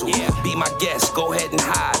gristle. Be my guest, go ahead and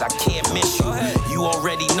hide, I can't miss you. You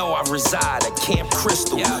already know I reside at Camp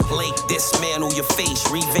Crystal. Lake dismantle your face,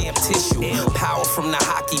 revamp tissue. Power from the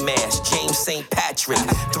hockey mask, James St. Patrick.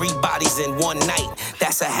 3 bodies in one night,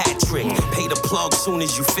 that's a hat trick. Pay the plug soon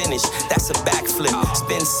as you finish, that's a backflip.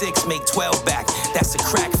 Spin 6, make 12 back, that's a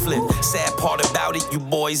crack flip. Sad part about it, you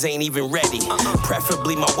boys ain't even ready.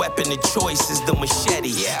 Preferably my weapon of choice is the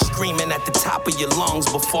machete. Screaming at the top of your lungs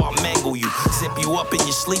before I mangle you. Zip you up in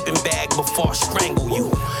your sleeping bag before I strangle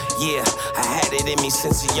you. Yeah, I had it in me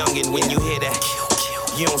since a youngin'. When you hear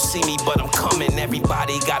that, you don't see me, but I'm coming.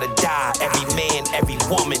 Everybody gotta die, every man, every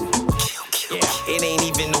woman. Yeah, it ain't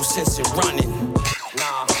even no sense in running.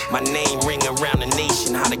 Nah, my name ring around the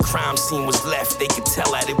nation. How the crime scene was left, they could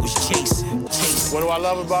tell that it was Jason. What do I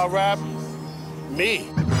love about rap? Me.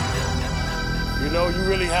 You know, you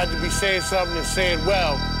really had to be saying something and say it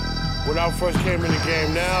well when I first came in the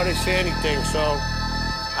game. Now they say anything, so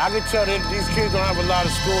I can tell that these kids don't have a lot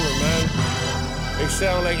of schooling, man. They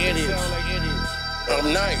sound like idiots.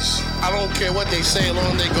 I'm nice. I don't care what they say, as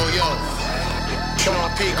long as they go, yo, Sean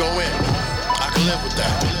P, go in. I can live with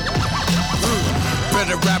that.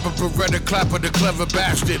 Better rapper, Beretta clapper, the clever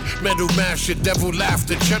bastard. Metal masher, devil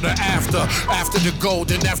laughter, cheddar after. After the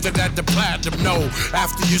gold, and after that the platinum, no.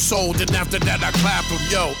 After you sold, and after that I clap them,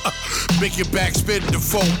 yo. Make your back spin, the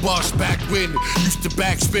phone bust back when. Used to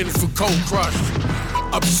backspin for cold crush.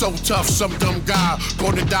 I'm so tough, some dumb guy.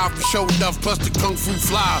 Gonna die for show enough, plus the kung fu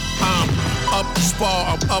fly. I'm up to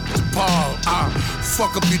spar, I'm up to par. I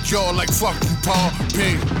fuck up your jaw like fuck you, Paul.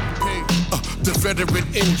 Ping. The veteran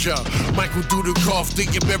ninja, Michael Dudikoff, the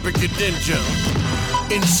American ninja.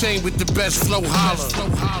 Insane with the best flow, holler.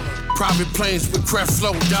 Private planes with craft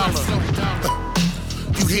flow, dollar.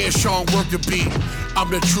 You hear Sean work a beat. I'm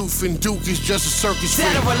the truth and Duke is just a circus freak.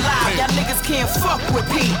 Dead or alive, y'all niggas can't fuck with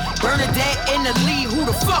Pete. Bernadette in the lead, who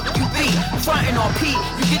the fuck you be? Frontin' on Pete,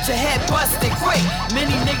 you get your head busted quick.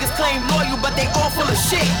 Many niggas claim loyal, but they all full of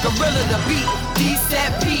shit. Gorilla the beat,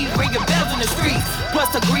 D-Set P, ringing bells in the streets. Plus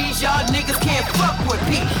degrees, y'all niggas can't fuck with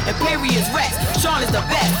Pete. Imperious Rex, Sean is the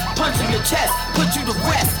best. Punch in your chest, put you to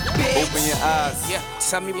rest, bitch. Open your eyes. Yeah,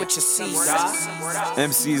 tell me what you see, dog.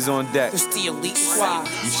 MC's on deck. It's the elite squad.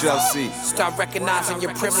 You shall see. Start recognizing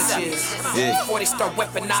your privileges. Yeah. Before they start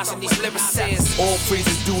weaponizing these lyricists. All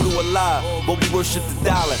praises due to Allah, but we worship the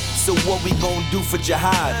dollar. So what we gon' do for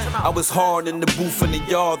jihad? I was hard in the booth in the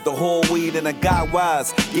yard the whole way, then I got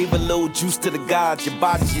wise. Gave a little juice to the gods. Your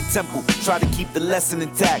body's your temple. Try to keep the lesson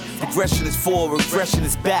intact. Progression is forward, regression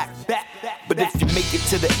is back. But if you make it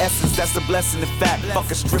to the essence, that's a blessing in fact.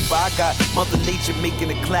 Fuck a stripper, I got Mother Nature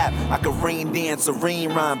making a clap. I can rain dance, a rain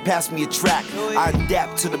rhyme, pass me a track. I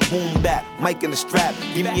adapt to the boom bap, mic in the strap.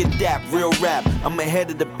 Give me a dap, real rap, I'm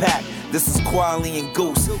ahead of the pack. This is Quali and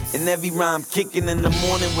Ghost, and every rhyme kicking in the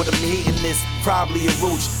morning when I'm hating this. Probably a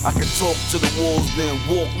roach, I can talk to the walls, then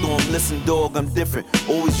walk through them. Listen dog, I'm different,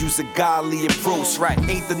 always use a godly approach. Right,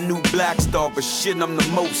 ain't the new black star, but shit I'm the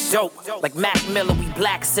most dope. Like Mac Miller, we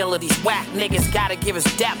black Zilla. These whack niggas gotta give us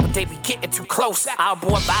dap, but they be getting too close. I'll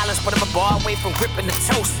abort violence, but I'm a bar away from gripping the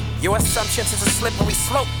toast. Your assumptions is a slippery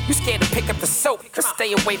slope. You scared to pick up the soap. Just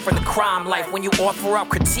stay away from the crime life. When you offer up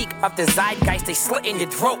critique of the zeitgeist, they slit in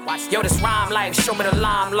your throat. Yo, this rhyme life, show me the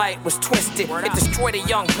limelight was twisted. It destroyed a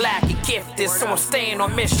young black and gifted, so I'm staying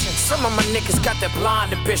on mission. Some of my niggas got that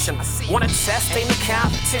blind ambition. Wanna test, ain't no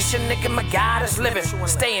competition. Nigga, my God is living.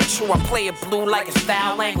 Staying true, I play it blue like it's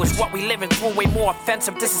foul language. What we living through way more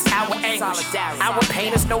offensive. This is our anguish. Our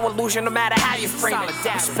pain is no illusion, no matter how you frame it.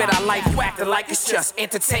 We spit our life, you acting like it's just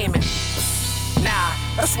entertainment. Nah,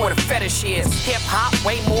 that's where the fetish is. Hip hop,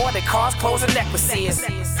 way more than cars, clothes, and necklaces.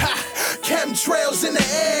 Chemtrails in the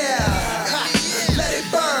air. Let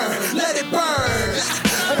it burn, let it burn.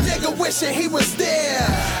 A nigga wishing he was there.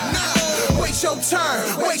 Wait your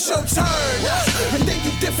turn, wait your turn. You think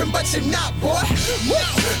you different, but you're not, boy.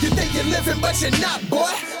 You think you're living, but you're not,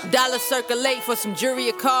 boy. Dollar circulate for some jury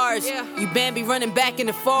of cars. You Bambi running back in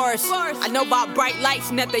the forest. I know about bright lights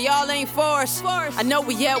and that they all ain't for us. I know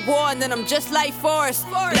we at war and then I'm just like Forrest.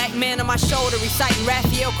 Black man on my shoulder reciting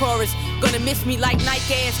Raphael chorus. Gonna miss me like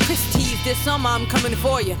Nike ass Christie's. This summer I'm coming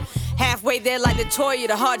for you. Halfway there like Latoya,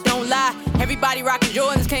 the heart don't lie. Everybody rockin'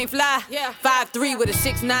 Jordans can't fly. 5'3" with a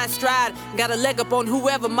 6'9" stride. Got a leg up on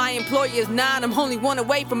whoever, my employer is 9. I'm only one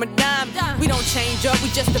away from a dime. We don't change up, we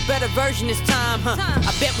just a better version this time, huh?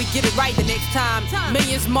 I bet we get it right the next time.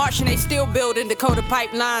 Millions marching, they still building Dakota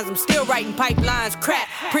pipelines. I'm still writing pipelines, crap.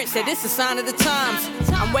 Prince said it's a sign of the times.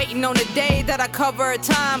 I'm waiting on the day that I cover a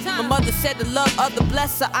time. My mother said to love other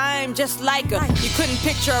bless her, I am just like her. You couldn't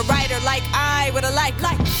picture a writer like I with a like.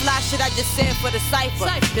 Fly shit I just said for the cipher.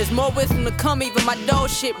 There's more wisdom to come, even my dough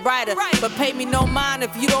shit brighter. But pay me no mind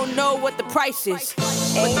if you don't know what the price is.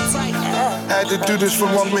 Had to do this for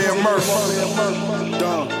my man Murph.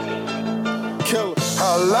 Killer.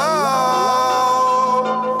 Hello.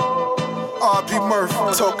 R.P. Murph,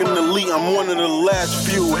 talking to Lee, I'm one of the last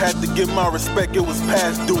few. Had to give my respect, it was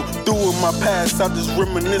past due. Through in my past, I just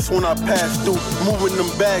reminisce when I pass through. Moving them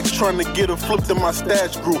bags, trying to get a flip to my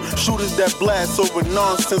stash grew. Shooters that blast over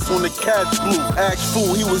nonsense when the cash blew. Act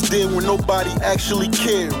fool, he was there when nobody actually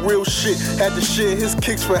cared. Real shit, had to share his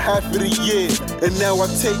kicks for half of the year. And now I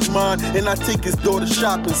take mine, and I take his daughter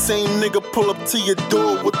shopping. Same nigga pull up to your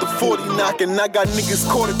door with the 40 knocking. I got niggas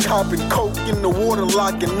quarter copping, coke in the water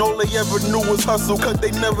locking. All they ever knew was hustle, cause they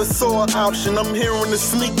never saw an option. I'm hearing the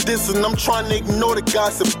sneak diss and I'm trying to ignore the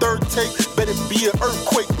gossip. Third take, better be an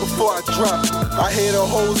earthquake before I drop. I hear the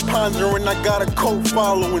hoes pondering, I got a cult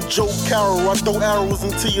following. Joe Carroll, I throw arrows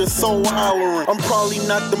into your soul hollering. I'm probably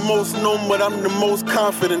not the most known, but I'm the most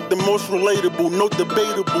confident, the most relatable, no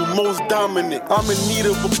debatable, most dominant. I'm in need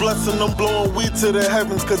of a blessing, I'm blowing weed to the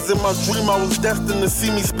heavens, cause in my dream I was destined to see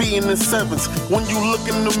me speeding in sevens. When you look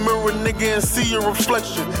in the mirror, nigga, and see your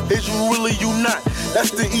reflection, is you really you not?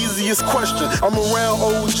 That's the easiest question. I'm around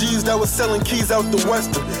OGs that was selling keys out the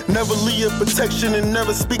Western. Never leave protection and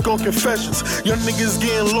never speak on confessions. Young niggas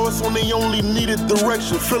getting lost when they only needed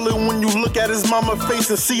direction. Feel it when you look at his mama face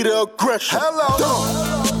and see the aggression. Hello.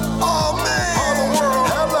 Oh man.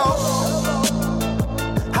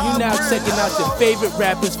 You now checking out your favorite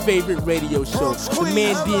rapper's favorite radio show, the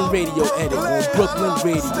Man Dean Radio Edit on Brooklyn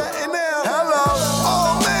Radio. Hello.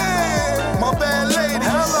 Oh man. My bad lady.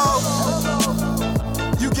 Hello.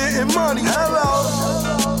 You getting money. Hello.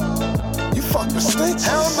 You fucking stinks.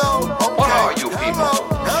 Hell no. Okay. What are you people?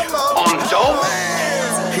 Hello. On dope?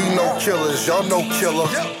 He no killers, y'all no killer.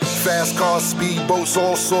 Fast cars, speedboats,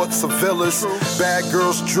 all sorts of villas. Bad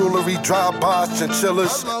girls, jewelry, drive-bys,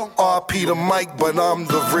 chinchillas. RP the mic, but I'm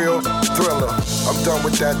the real thriller. I'm done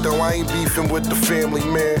with that though, I ain't beefing with the family,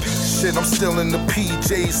 man. Shit, I'm still in the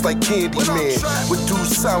PJs like Candyman. With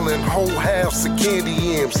dudes selling whole halves of candy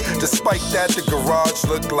yams. Despite that, the garage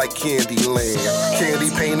looked like Candyland.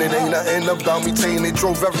 Candy painted, ain't nothing about me tainted.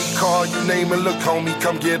 Drove every car, you name it, look homie,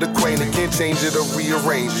 come get acquainted. Can't change it or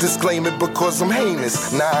rearrange. Disclaim it because I'm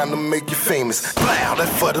heinous. Nah, to make you famous. Blow, that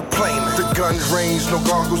for the plainest. The guns range, no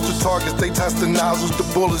goggles to targets. They test the nozzles, the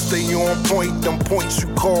bullets, they on point. Them points you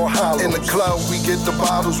call hollow. In the club, we get the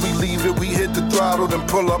bottles, we leave it, we hit the throttle, then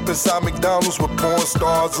pull up inside McDonald's with porn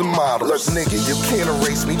stars and models. Look, nigga, you can't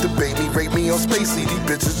erase me, debate me, rate me on Spacey. These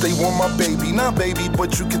bitches, they want my baby. Not baby,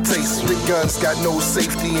 but you can taste me. The guns got no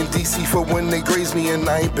safety in DC for when they graze me, and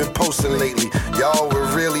I ain't been posting lately. Y'all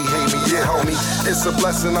would really hate me, yeah, homie. It's a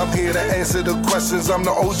blessing, I'm here to answer the questions. I'm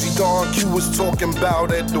the OG Don Q was talking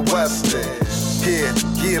about at the West End.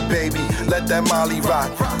 Yeah, baby, let that Molly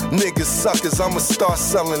rock. Niggas suckers, I'ma start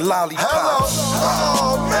selling lollipops. Hello,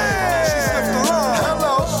 oh man, she slipped the line.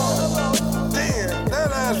 Hello, damn,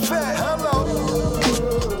 that ass fat. Hello,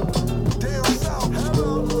 damn south.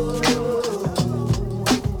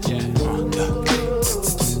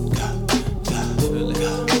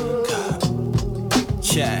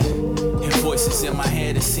 Yeah, and voices in my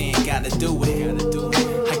head are saying, gotta do it.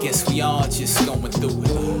 I guess we all just going through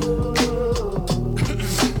it.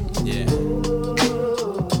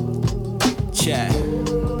 Yeah.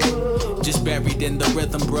 Just buried in the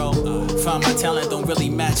rhythm, bro. Find my talent don't really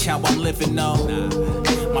match how I'm living, no.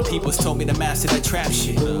 My peoples told me to master that trap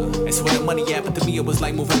shit. That's where the money at, but to me it was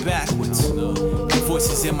like moving backwards. And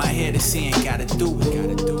voices in my head are saying, gotta do it.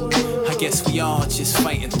 I guess we all just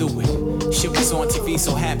fighting through it. Shit was on TV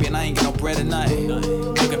so happy and I ain't got no bread or nothing.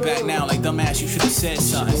 Looking back now like dumbass, you should've said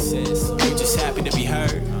something. You just happy to be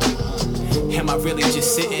heard. Am I really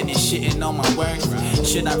just sitting and shitting on my words?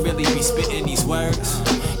 Should I really be spitting these words?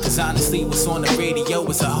 Cause honestly, what's on the radio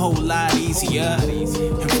is a whole lot easier.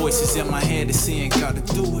 And voices in my head are saying, gotta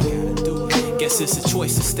do it. Guess it's a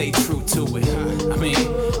choice to stay true to it. I mean,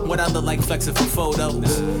 what I look like flexing for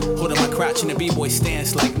photos? Holding my crotch in a b-boy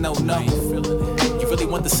stance like no. You really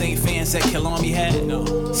want the same fans that Kill Army had?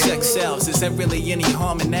 Sex sells, is there really any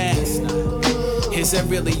harm in that? Is there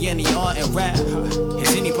really any art in rap?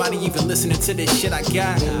 Is anybody even listening to this shit I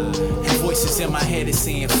got? And voices in my head is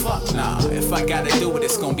saying, fuck nah. If I gotta do it,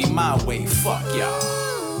 it's gonna be my way. Fuck y'all.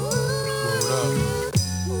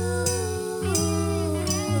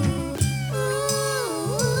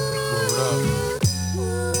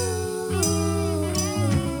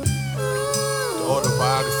 The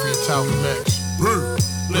autobiography of Malcolm X.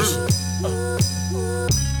 Listen.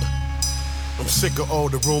 I'm sick of all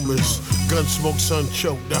the rumors. Gun smoke, sun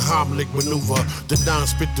choke, the Heimlich maneuver. The Don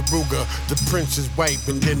spit the Ruger, the Prince is wipe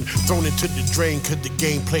and then thrown into the drain cause the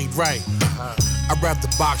game played right. I rap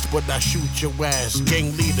the box but I shoot your ass.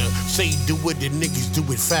 Gang leader, say do it and niggas do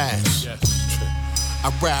it fast.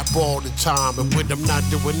 I rap all the time and when I'm not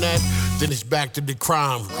doing that, then it's back to the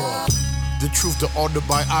crime. The truth, the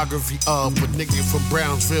autobiography of a nigga from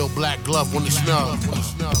Brownsville, black glove on the snub.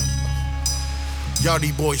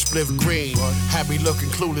 Yardie boy, spliff green. Happy looking,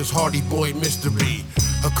 clueless, hardy boy, mystery.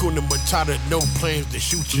 Hakuna Matata, no plans to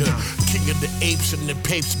shoot ya. King of the apes and the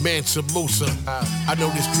papes, Mansa Musa. I know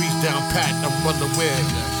the streets down pat, I'm well aware.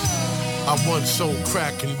 I once sold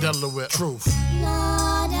crack in Delaware. Truth.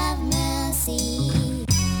 Lord have mercy.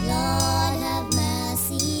 Lord have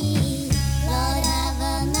mercy. Lord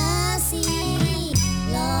have mercy.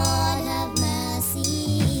 Lord have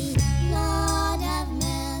mercy. Lord have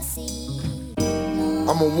mercy.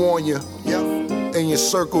 I'ma warn you, in your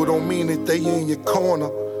circle don't mean that they in your corner.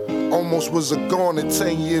 Almost was a goner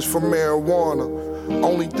 10 years for marijuana.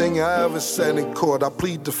 Only thing I ever said in court, I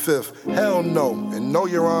plead the fifth. Hell no, and no,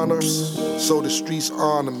 your honor. So the streets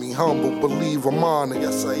honor me, humble, believe I'm honored.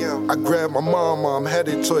 Yes, I am. I grabbed my mama, I'm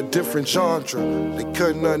headed to a different genre. They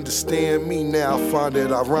couldn't understand me, now I find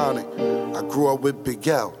it ironic. I grew up with Big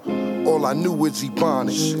L. All I knew was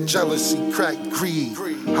Ebonics. Jealousy, crack, greed,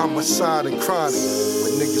 homicide and chronic.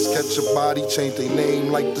 When niggas catch a body, change their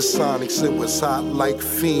name like the Sonics. It was hot like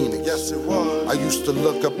Phoenix. Yes, it was. I used to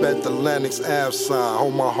look up at the Lennox Ave sign,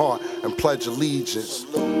 hold my heart and pledge allegiance.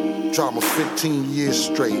 Drama 15 years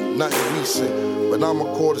straight, nothing recent. But I'm a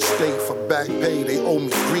quarter state for back pay, they owe me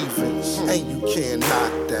grievance. And you can't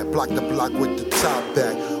knock that, block the block with the top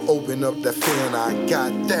back. Open up that fan, I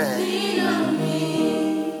got that.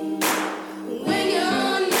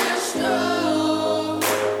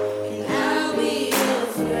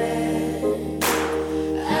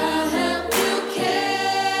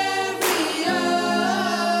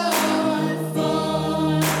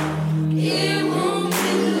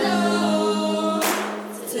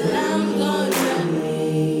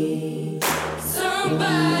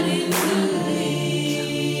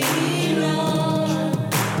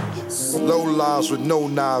 With no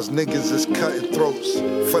knives, niggas is cutting throats.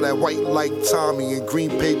 For that white like Tommy and green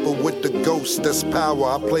paper with the ghost. That's power,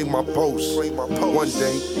 I play my post. One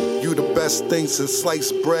day, you the best thing since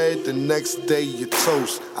sliced bread. The next day, you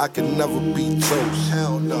toast. I can never be toast.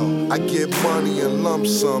 Hell no. I get money in lump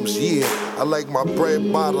sums, yeah. I like my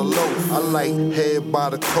bread by the loaf. I like head by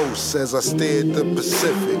the coast as I stare at the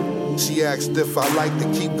Pacific. She asked if I like to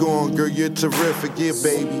keep going, girl, you're terrific, yeah,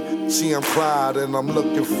 baby. See, I'm Clyde and I'm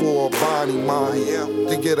looking for a Bonnie mine.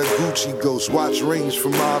 To get a Gucci ghost, watch rings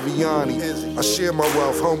from Aviani. I share my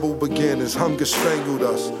wealth, humble beginnings, hunger strangled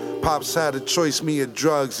us. Pops had a choice, me or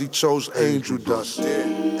drugs, he chose angel dust.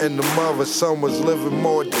 And the mother son was living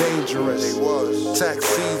more dangerous. They was. Tax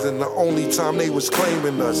season, the only time they was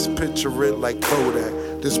claiming us. Picture it like Kodak.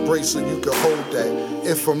 This bracelet, you can hold that.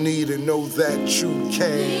 If I'm needed, know that you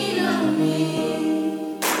can.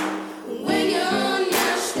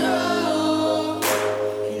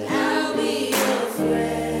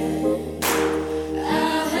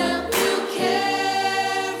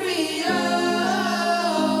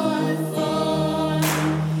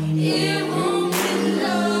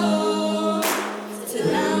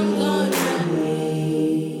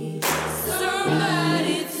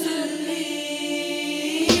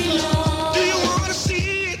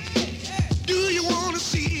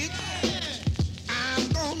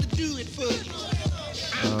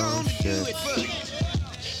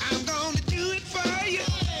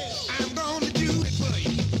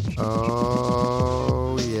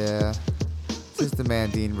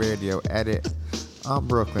 Edit on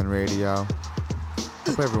Brooklyn Radio.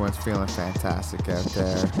 Hope everyone's feeling fantastic out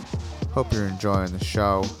there. Hope you're enjoying the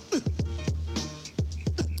show.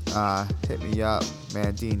 Hit me up,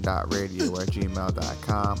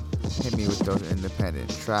 mandine.radio@gmail.com. Hit me with those independent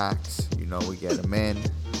tracks. You know we get them in.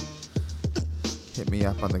 Hit me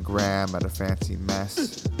up on the gram at A Fancy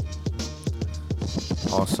Mess.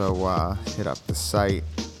 Also, hit up the site,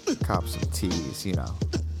 cop some teas, you know.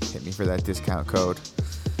 Hit me for that discount code.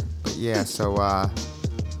 Yeah, so a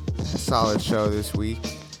solid show this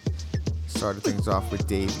week. Started things off with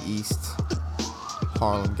Dave East,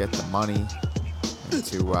 Harlem Get the Money,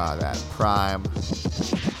 into that Prime,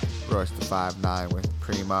 Royce the 5'9" with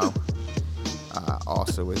Primo,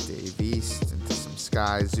 also with Dave East, into some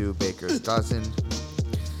Sky Zoo, Baker's Dozen,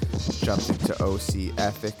 jumped into OC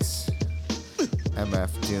Ethics, MF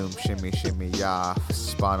Doom, Shimmy Shimmy Ya,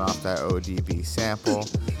 spun off that ODB sample,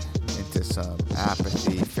 into some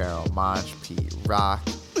Apathy, Pharoah Monch, Pete Rock,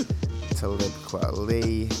 Talib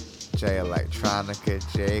Kweli, J Electronica,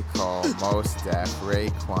 J Cole, Mos Def,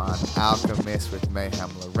 Raekwon, Alchemist with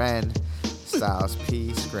Mayhem Loren, Styles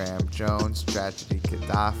P, Scram Jones, Tragedy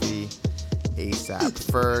Gaddafi, ASAP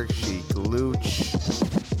Ferg, Chic Luch,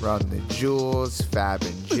 Run the Jewels, Fab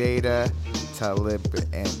and Jada, Talib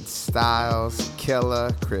and Styles,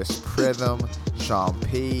 Killa, Chris Pritham, Sean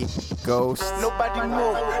P, Ghost. Nobody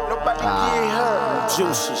move, nobody get hurt.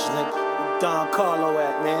 Juices, nigga. Don Carlo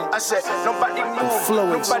at, man. I said, nobody move,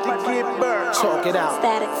 nobody get burned. Talk it out.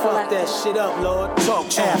 Fuck that shit up, Lord. Talk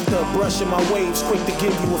after brushing my waves, quick to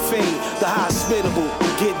give you a fade. The hospitable,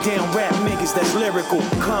 get down rap niggas that's lyrical.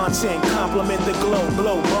 Content, compliment the glow,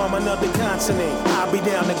 blow, bomb another continent. I'll be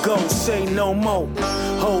down to go, say no more.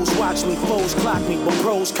 Hoes watch me, foes clock me, but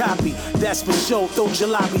pros copy. That's for sure. Throw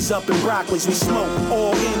jalopies up in broccolis. We smoke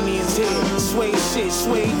all Indians here. Suede shit,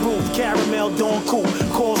 suede roof, caramel Dawn Coupe.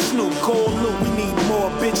 Call Snoop, call Luke. We need more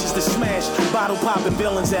bitches to smash. Bottle popping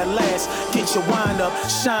villains at last. Get your wine up,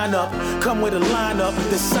 shine up. Come with a lineup,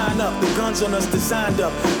 then sign up. The guns on us designed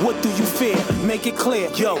up. What do you fear? Make it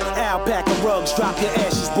clear. Yo, alpaca rugs, drop your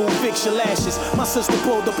ashes. Boo, fix your lashes. My sister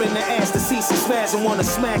pulled up in the ass to see some spaz and wanna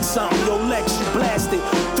smack something. Yo, Lex, you blasted.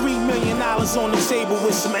 $3 million on the table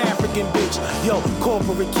with some African bitch. Yo,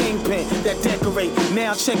 corporate kingpin that decorate.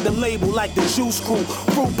 Now check the label like the Juice Crew.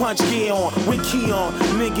 Fruit punch gear on, with key on.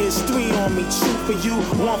 Niggas 3 on me, 2 for you,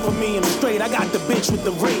 1 for me. I'm straight. I got the bitch with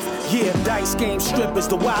the rape. Yeah, dice game strippers,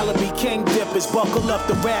 the Wallaby King dippers. Buckle up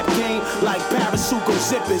the rap game like Parasuco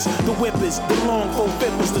zippers. The whippers, the long four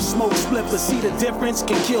fippers, the smoke splippers. See the difference?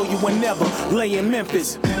 Can kill you whenever. Lay in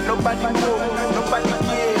Memphis. Nobody move, nobody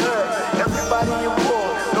get hurt. Everybody in war,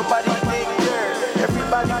 nobody dig dirt.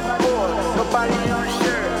 Everybody bored, nobody on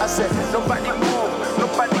shirt. I said, nobody move,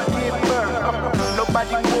 nobody get burned.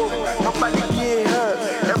 Nobody move, nobody get hurt.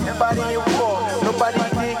 Everybody in war, nobody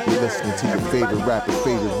dig dirt. You're listening to your favorite rapper,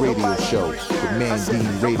 favorite radio show, the Man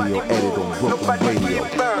Dean Radio Edit on Brooklyn Radio.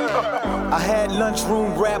 I had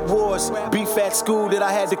lunchroom rap wars, beef at school that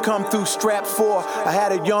I had to come through strapped for. I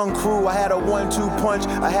had a young crew, I had a 1-2 punch.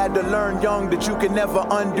 I had to learn young that you can never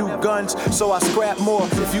undo guns, so I scrapped more.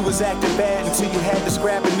 If you was acting bad until you had to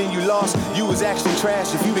scrap and then you lost, you was actually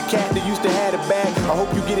trash. If you the cat that used to have a bag, I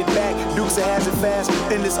hope you get it back. Dukes has it fast,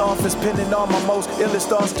 in this office pinning all my most illest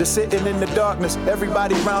thoughts, just sitting in the darkness.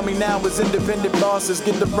 Everybody around me now is independent bosses.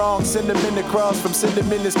 Get the wrong, send them in the cross, from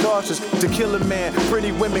sentimentalists cautious to kill a man.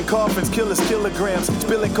 Pretty women coffins, killers kilograms,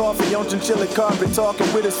 spilling coffee on chinchilla carpet,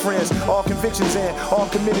 talking with his friends. All convictions and all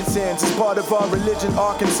committed sins is part of our religion,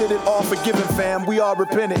 are considered all forgiven, fam. We are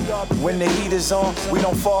repentant. When the heat is on, we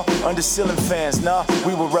don't fall under ceiling fans. Nah,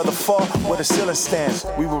 we would rather fall where the ceiling stands.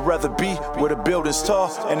 We would rather be where the building's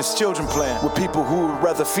tall and its children playing. With people who would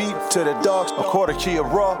rather feed to the dogs a quarter key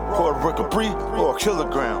of raw, or a brick of brie, or a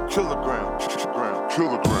kilogram.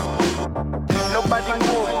 Nobody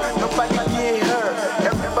move, nobody get hurt.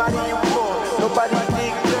 Everybody in war, nobody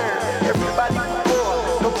dig dirt. Everybody poor,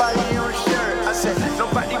 nobody on shirt. I said,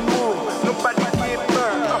 nobody move, nobody get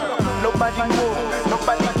burned. Nobody move,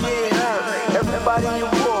 nobody get hurt. Everybody in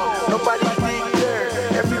war, nobody dig dirt.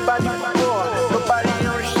 Everybody poor, nobody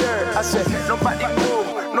on shirt. I said, nobody move,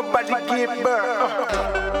 nobody get burned.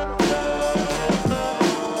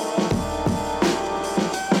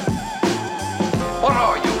 What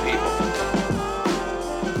are you people?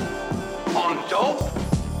 On dope?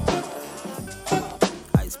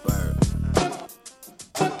 Iceberg.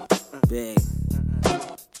 Big.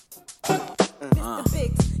 Mr.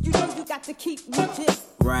 Biggs, you know you got to keep me just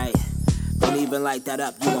Right. Don't even light that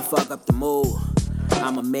up, you gon' fuck up the mood.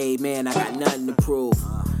 I'm a made man, I got nothing to prove.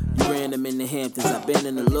 You ran them in the Hamptons, I've been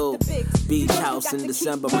in the loop. Beach house in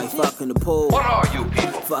December, might fuck in the pool. What are you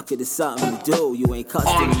people? Fuck it, it's something to do. You ain't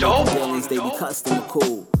custom dope? feelings, they be custom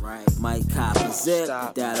cool. Might cop a zip,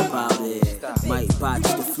 that about it. Might botch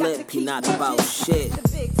the flip, he not about shit.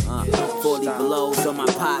 40 belows on my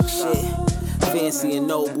pop shit. Fancy and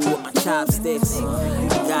noble with my chopsticks.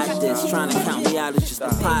 Got this, trying to count me out is just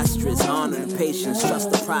preposterous. Honor the patience,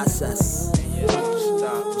 trust the process.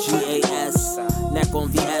 GAS, neck on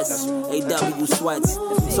VS, AW sweats.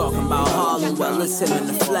 Talking about Harlem, well, listen in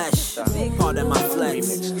the flesh. Part of my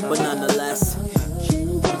flex, but nonetheless.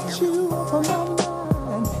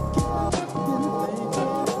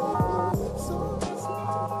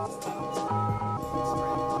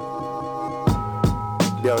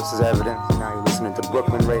 Yo, this is Evidence. Now you're listening to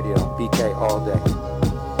Brooklyn Radio, BK all day.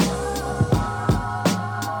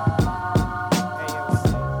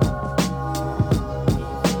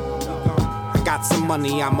 I got some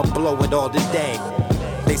money, I'ma blow it all today.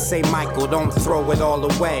 They say, Michael, don't throw it all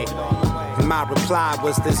away. And my reply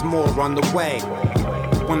was, there's more on the way.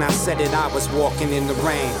 When I said it, I was walking in the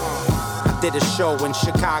rain. I did a show in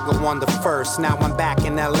Chicago on the 1st. Now I'm back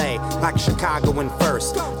in LA, like Chicago in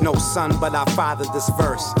first. No son, but I fathered this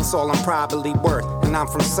verse. It's all I'm probably worth. And I'm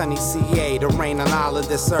from sunny CA to rain on all of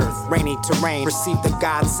this earth. Rainy terrain, receive the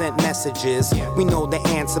God-sent messages. We know the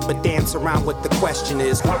answer, but dance around what the question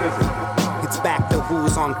is. What is it? It's back to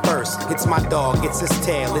who's on first. It's my dog, it's his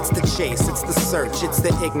tail, it's the chase, it's the search, it's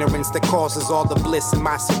the ignorance that causes all the bliss in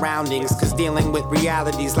my surroundings. Cause dealing with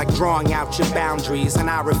realities like drawing out your boundaries. And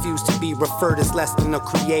I refuse to be referred as less than a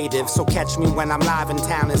creative. So catch me when I'm live in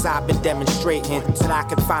town as I've been demonstrating. That I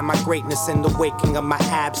can find my greatness in the waking of my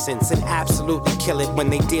absence. And absolutely kill it when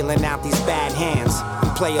they dealing out these bad hands.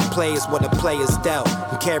 Player plays what a player's dealt.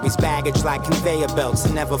 And carries baggage like conveyor belts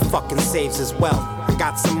and never fucking saves his wealth. I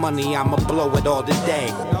got some money, I'ma blow it all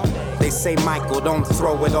today. They say, Michael, don't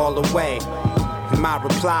throw it all away. And my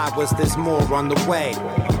reply was, there's more on the way.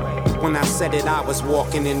 When I said it, I was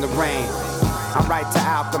walking in the rain. I write to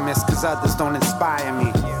alchemists cause others don't inspire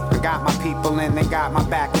me. I got my people and they got my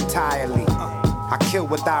back entirely. I kill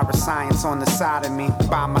with our science on the side of me.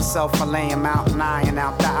 By myself, I lay him out and iron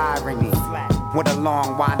out the irony. What a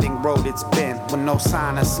long, winding road it's been, with no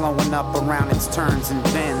sign of slowing up around its turns and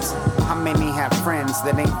bends. How many have friends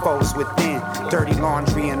that ain't foes within? Dirty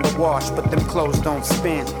laundry in the wash, but them clothes don't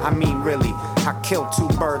spin. I mean, really, I kill 2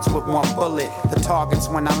 birds with 1 bullet. The target's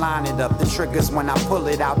when I line it up, the trigger's when I pull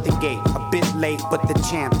it out the gate. A bit late, but the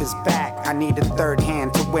champ is back. I need a third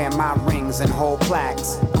hand to wear my rings and hold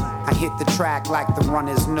plaques. I hit the track like the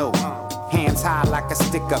runners knew. Hands high like a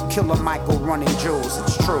stick-up, Killer Michael running jewels.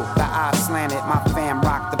 It's true, the eye slanted, my fam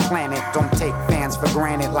rock the planet. Don't take fans for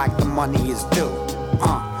granted like the money is due.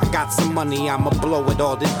 I got some money, I'ma blow it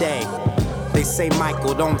all today. They say,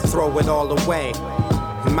 Michael, don't throw it all away.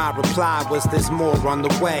 And my reply was, there's more on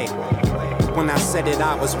the way. When I said it,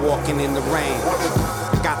 I was walking in the rain.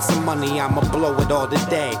 I got some money, I'ma blow it all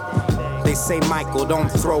today. They say, Michael, don't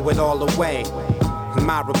throw it all away. And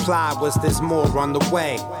my reply was, there's more on the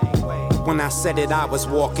way. When I said it, I was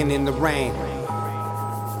walking in the rain.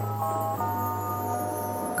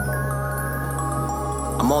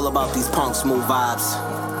 I'm all about these punk smooth vibes.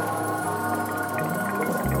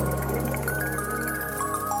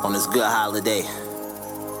 On this good holiday.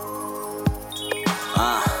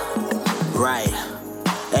 Right.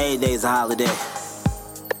 Every day's a holiday.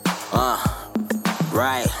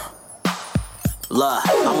 Right. Look,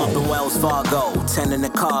 I'm up in Wells Fargo, tending the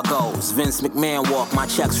cargoes. Vince McMahon walk, my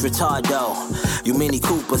checks retardo. You Mini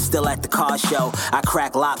Cooper still at the car show. I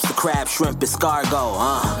crack lobster, crab, shrimp, escargot.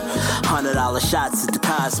 $100 shots at the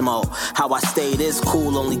Cosmo. How I stay this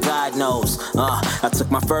cool, only God knows. I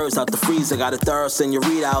took my furs out the freezer, got a thorough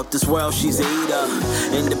senorita out this world, she's a eater.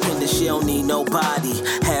 Independent, she don't need nobody.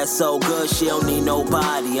 Hair so good, she don't need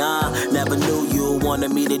nobody. Never knew you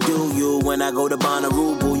wanted me to do you. When I go to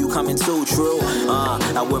Bonnaroo, boo, you coming too true.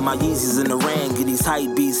 I wear my Yeezys in the rain, get these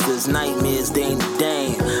hype beasters, nightmares, they ain't a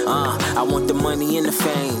dame. I want the money and the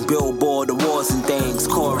fame, Billboard awards and things,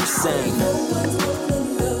 chorus sing.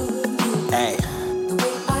 Hey,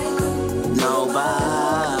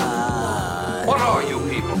 nobody. What are you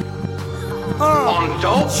people? On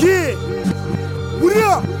dope? Yeah. What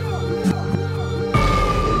up?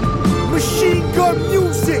 Machine gun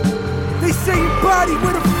music. They say your body,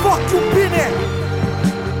 where the fuck you been at?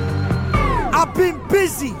 I've been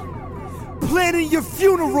busy planning your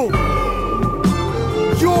funeral.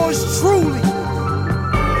 Yours truly,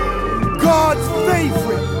 God's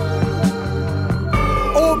favorite.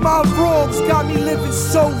 All my wrongs got me living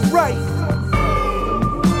so right.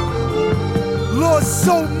 Lost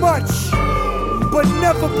so much, but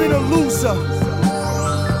never been a loser.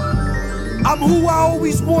 I'm who I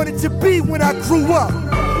always wanted to be when I grew up.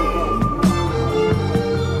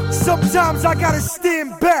 Sometimes I gotta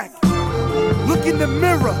stand back, look in the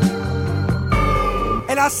mirror,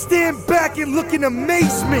 and I stand back and look in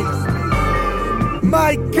amazement.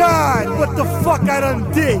 My God, what the fuck I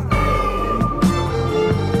done did.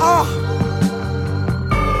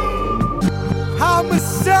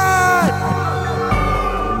 Homicide.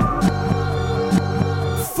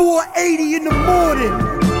 4:80 in the morning,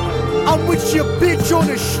 I'm with your bitch on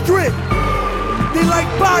the strip. They like,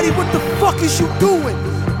 body, what the fuck is you doing?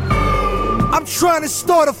 I'm trying to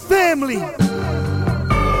start a family.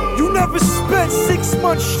 You never spent 6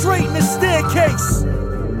 months straight in a staircase.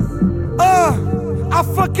 I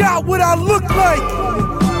forgot what I look like.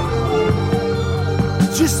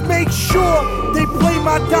 Just make sure they play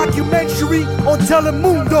my documentary on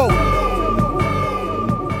Telemundo.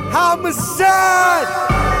 Homicide.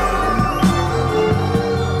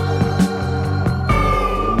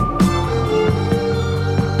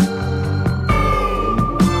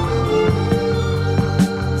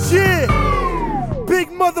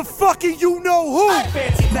 Ricky, you know who? I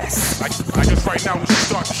guess right now we should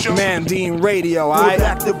start the show. Man Dean Radio, alright?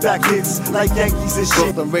 Back to back hits like Yankees and shit.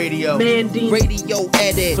 Brooklyn Radio. Man Dean Radio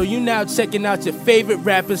Edit. So you now checking out your favorite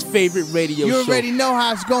rapper's favorite radio show. You already know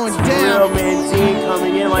how it's going down. Real Man Dean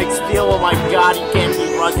coming in like steel. Oh my God, he can't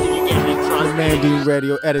be rusted. He can't be trusted. Man Dean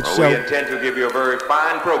Radio Edit Well, Show. we intend to give you a very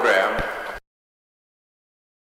fine program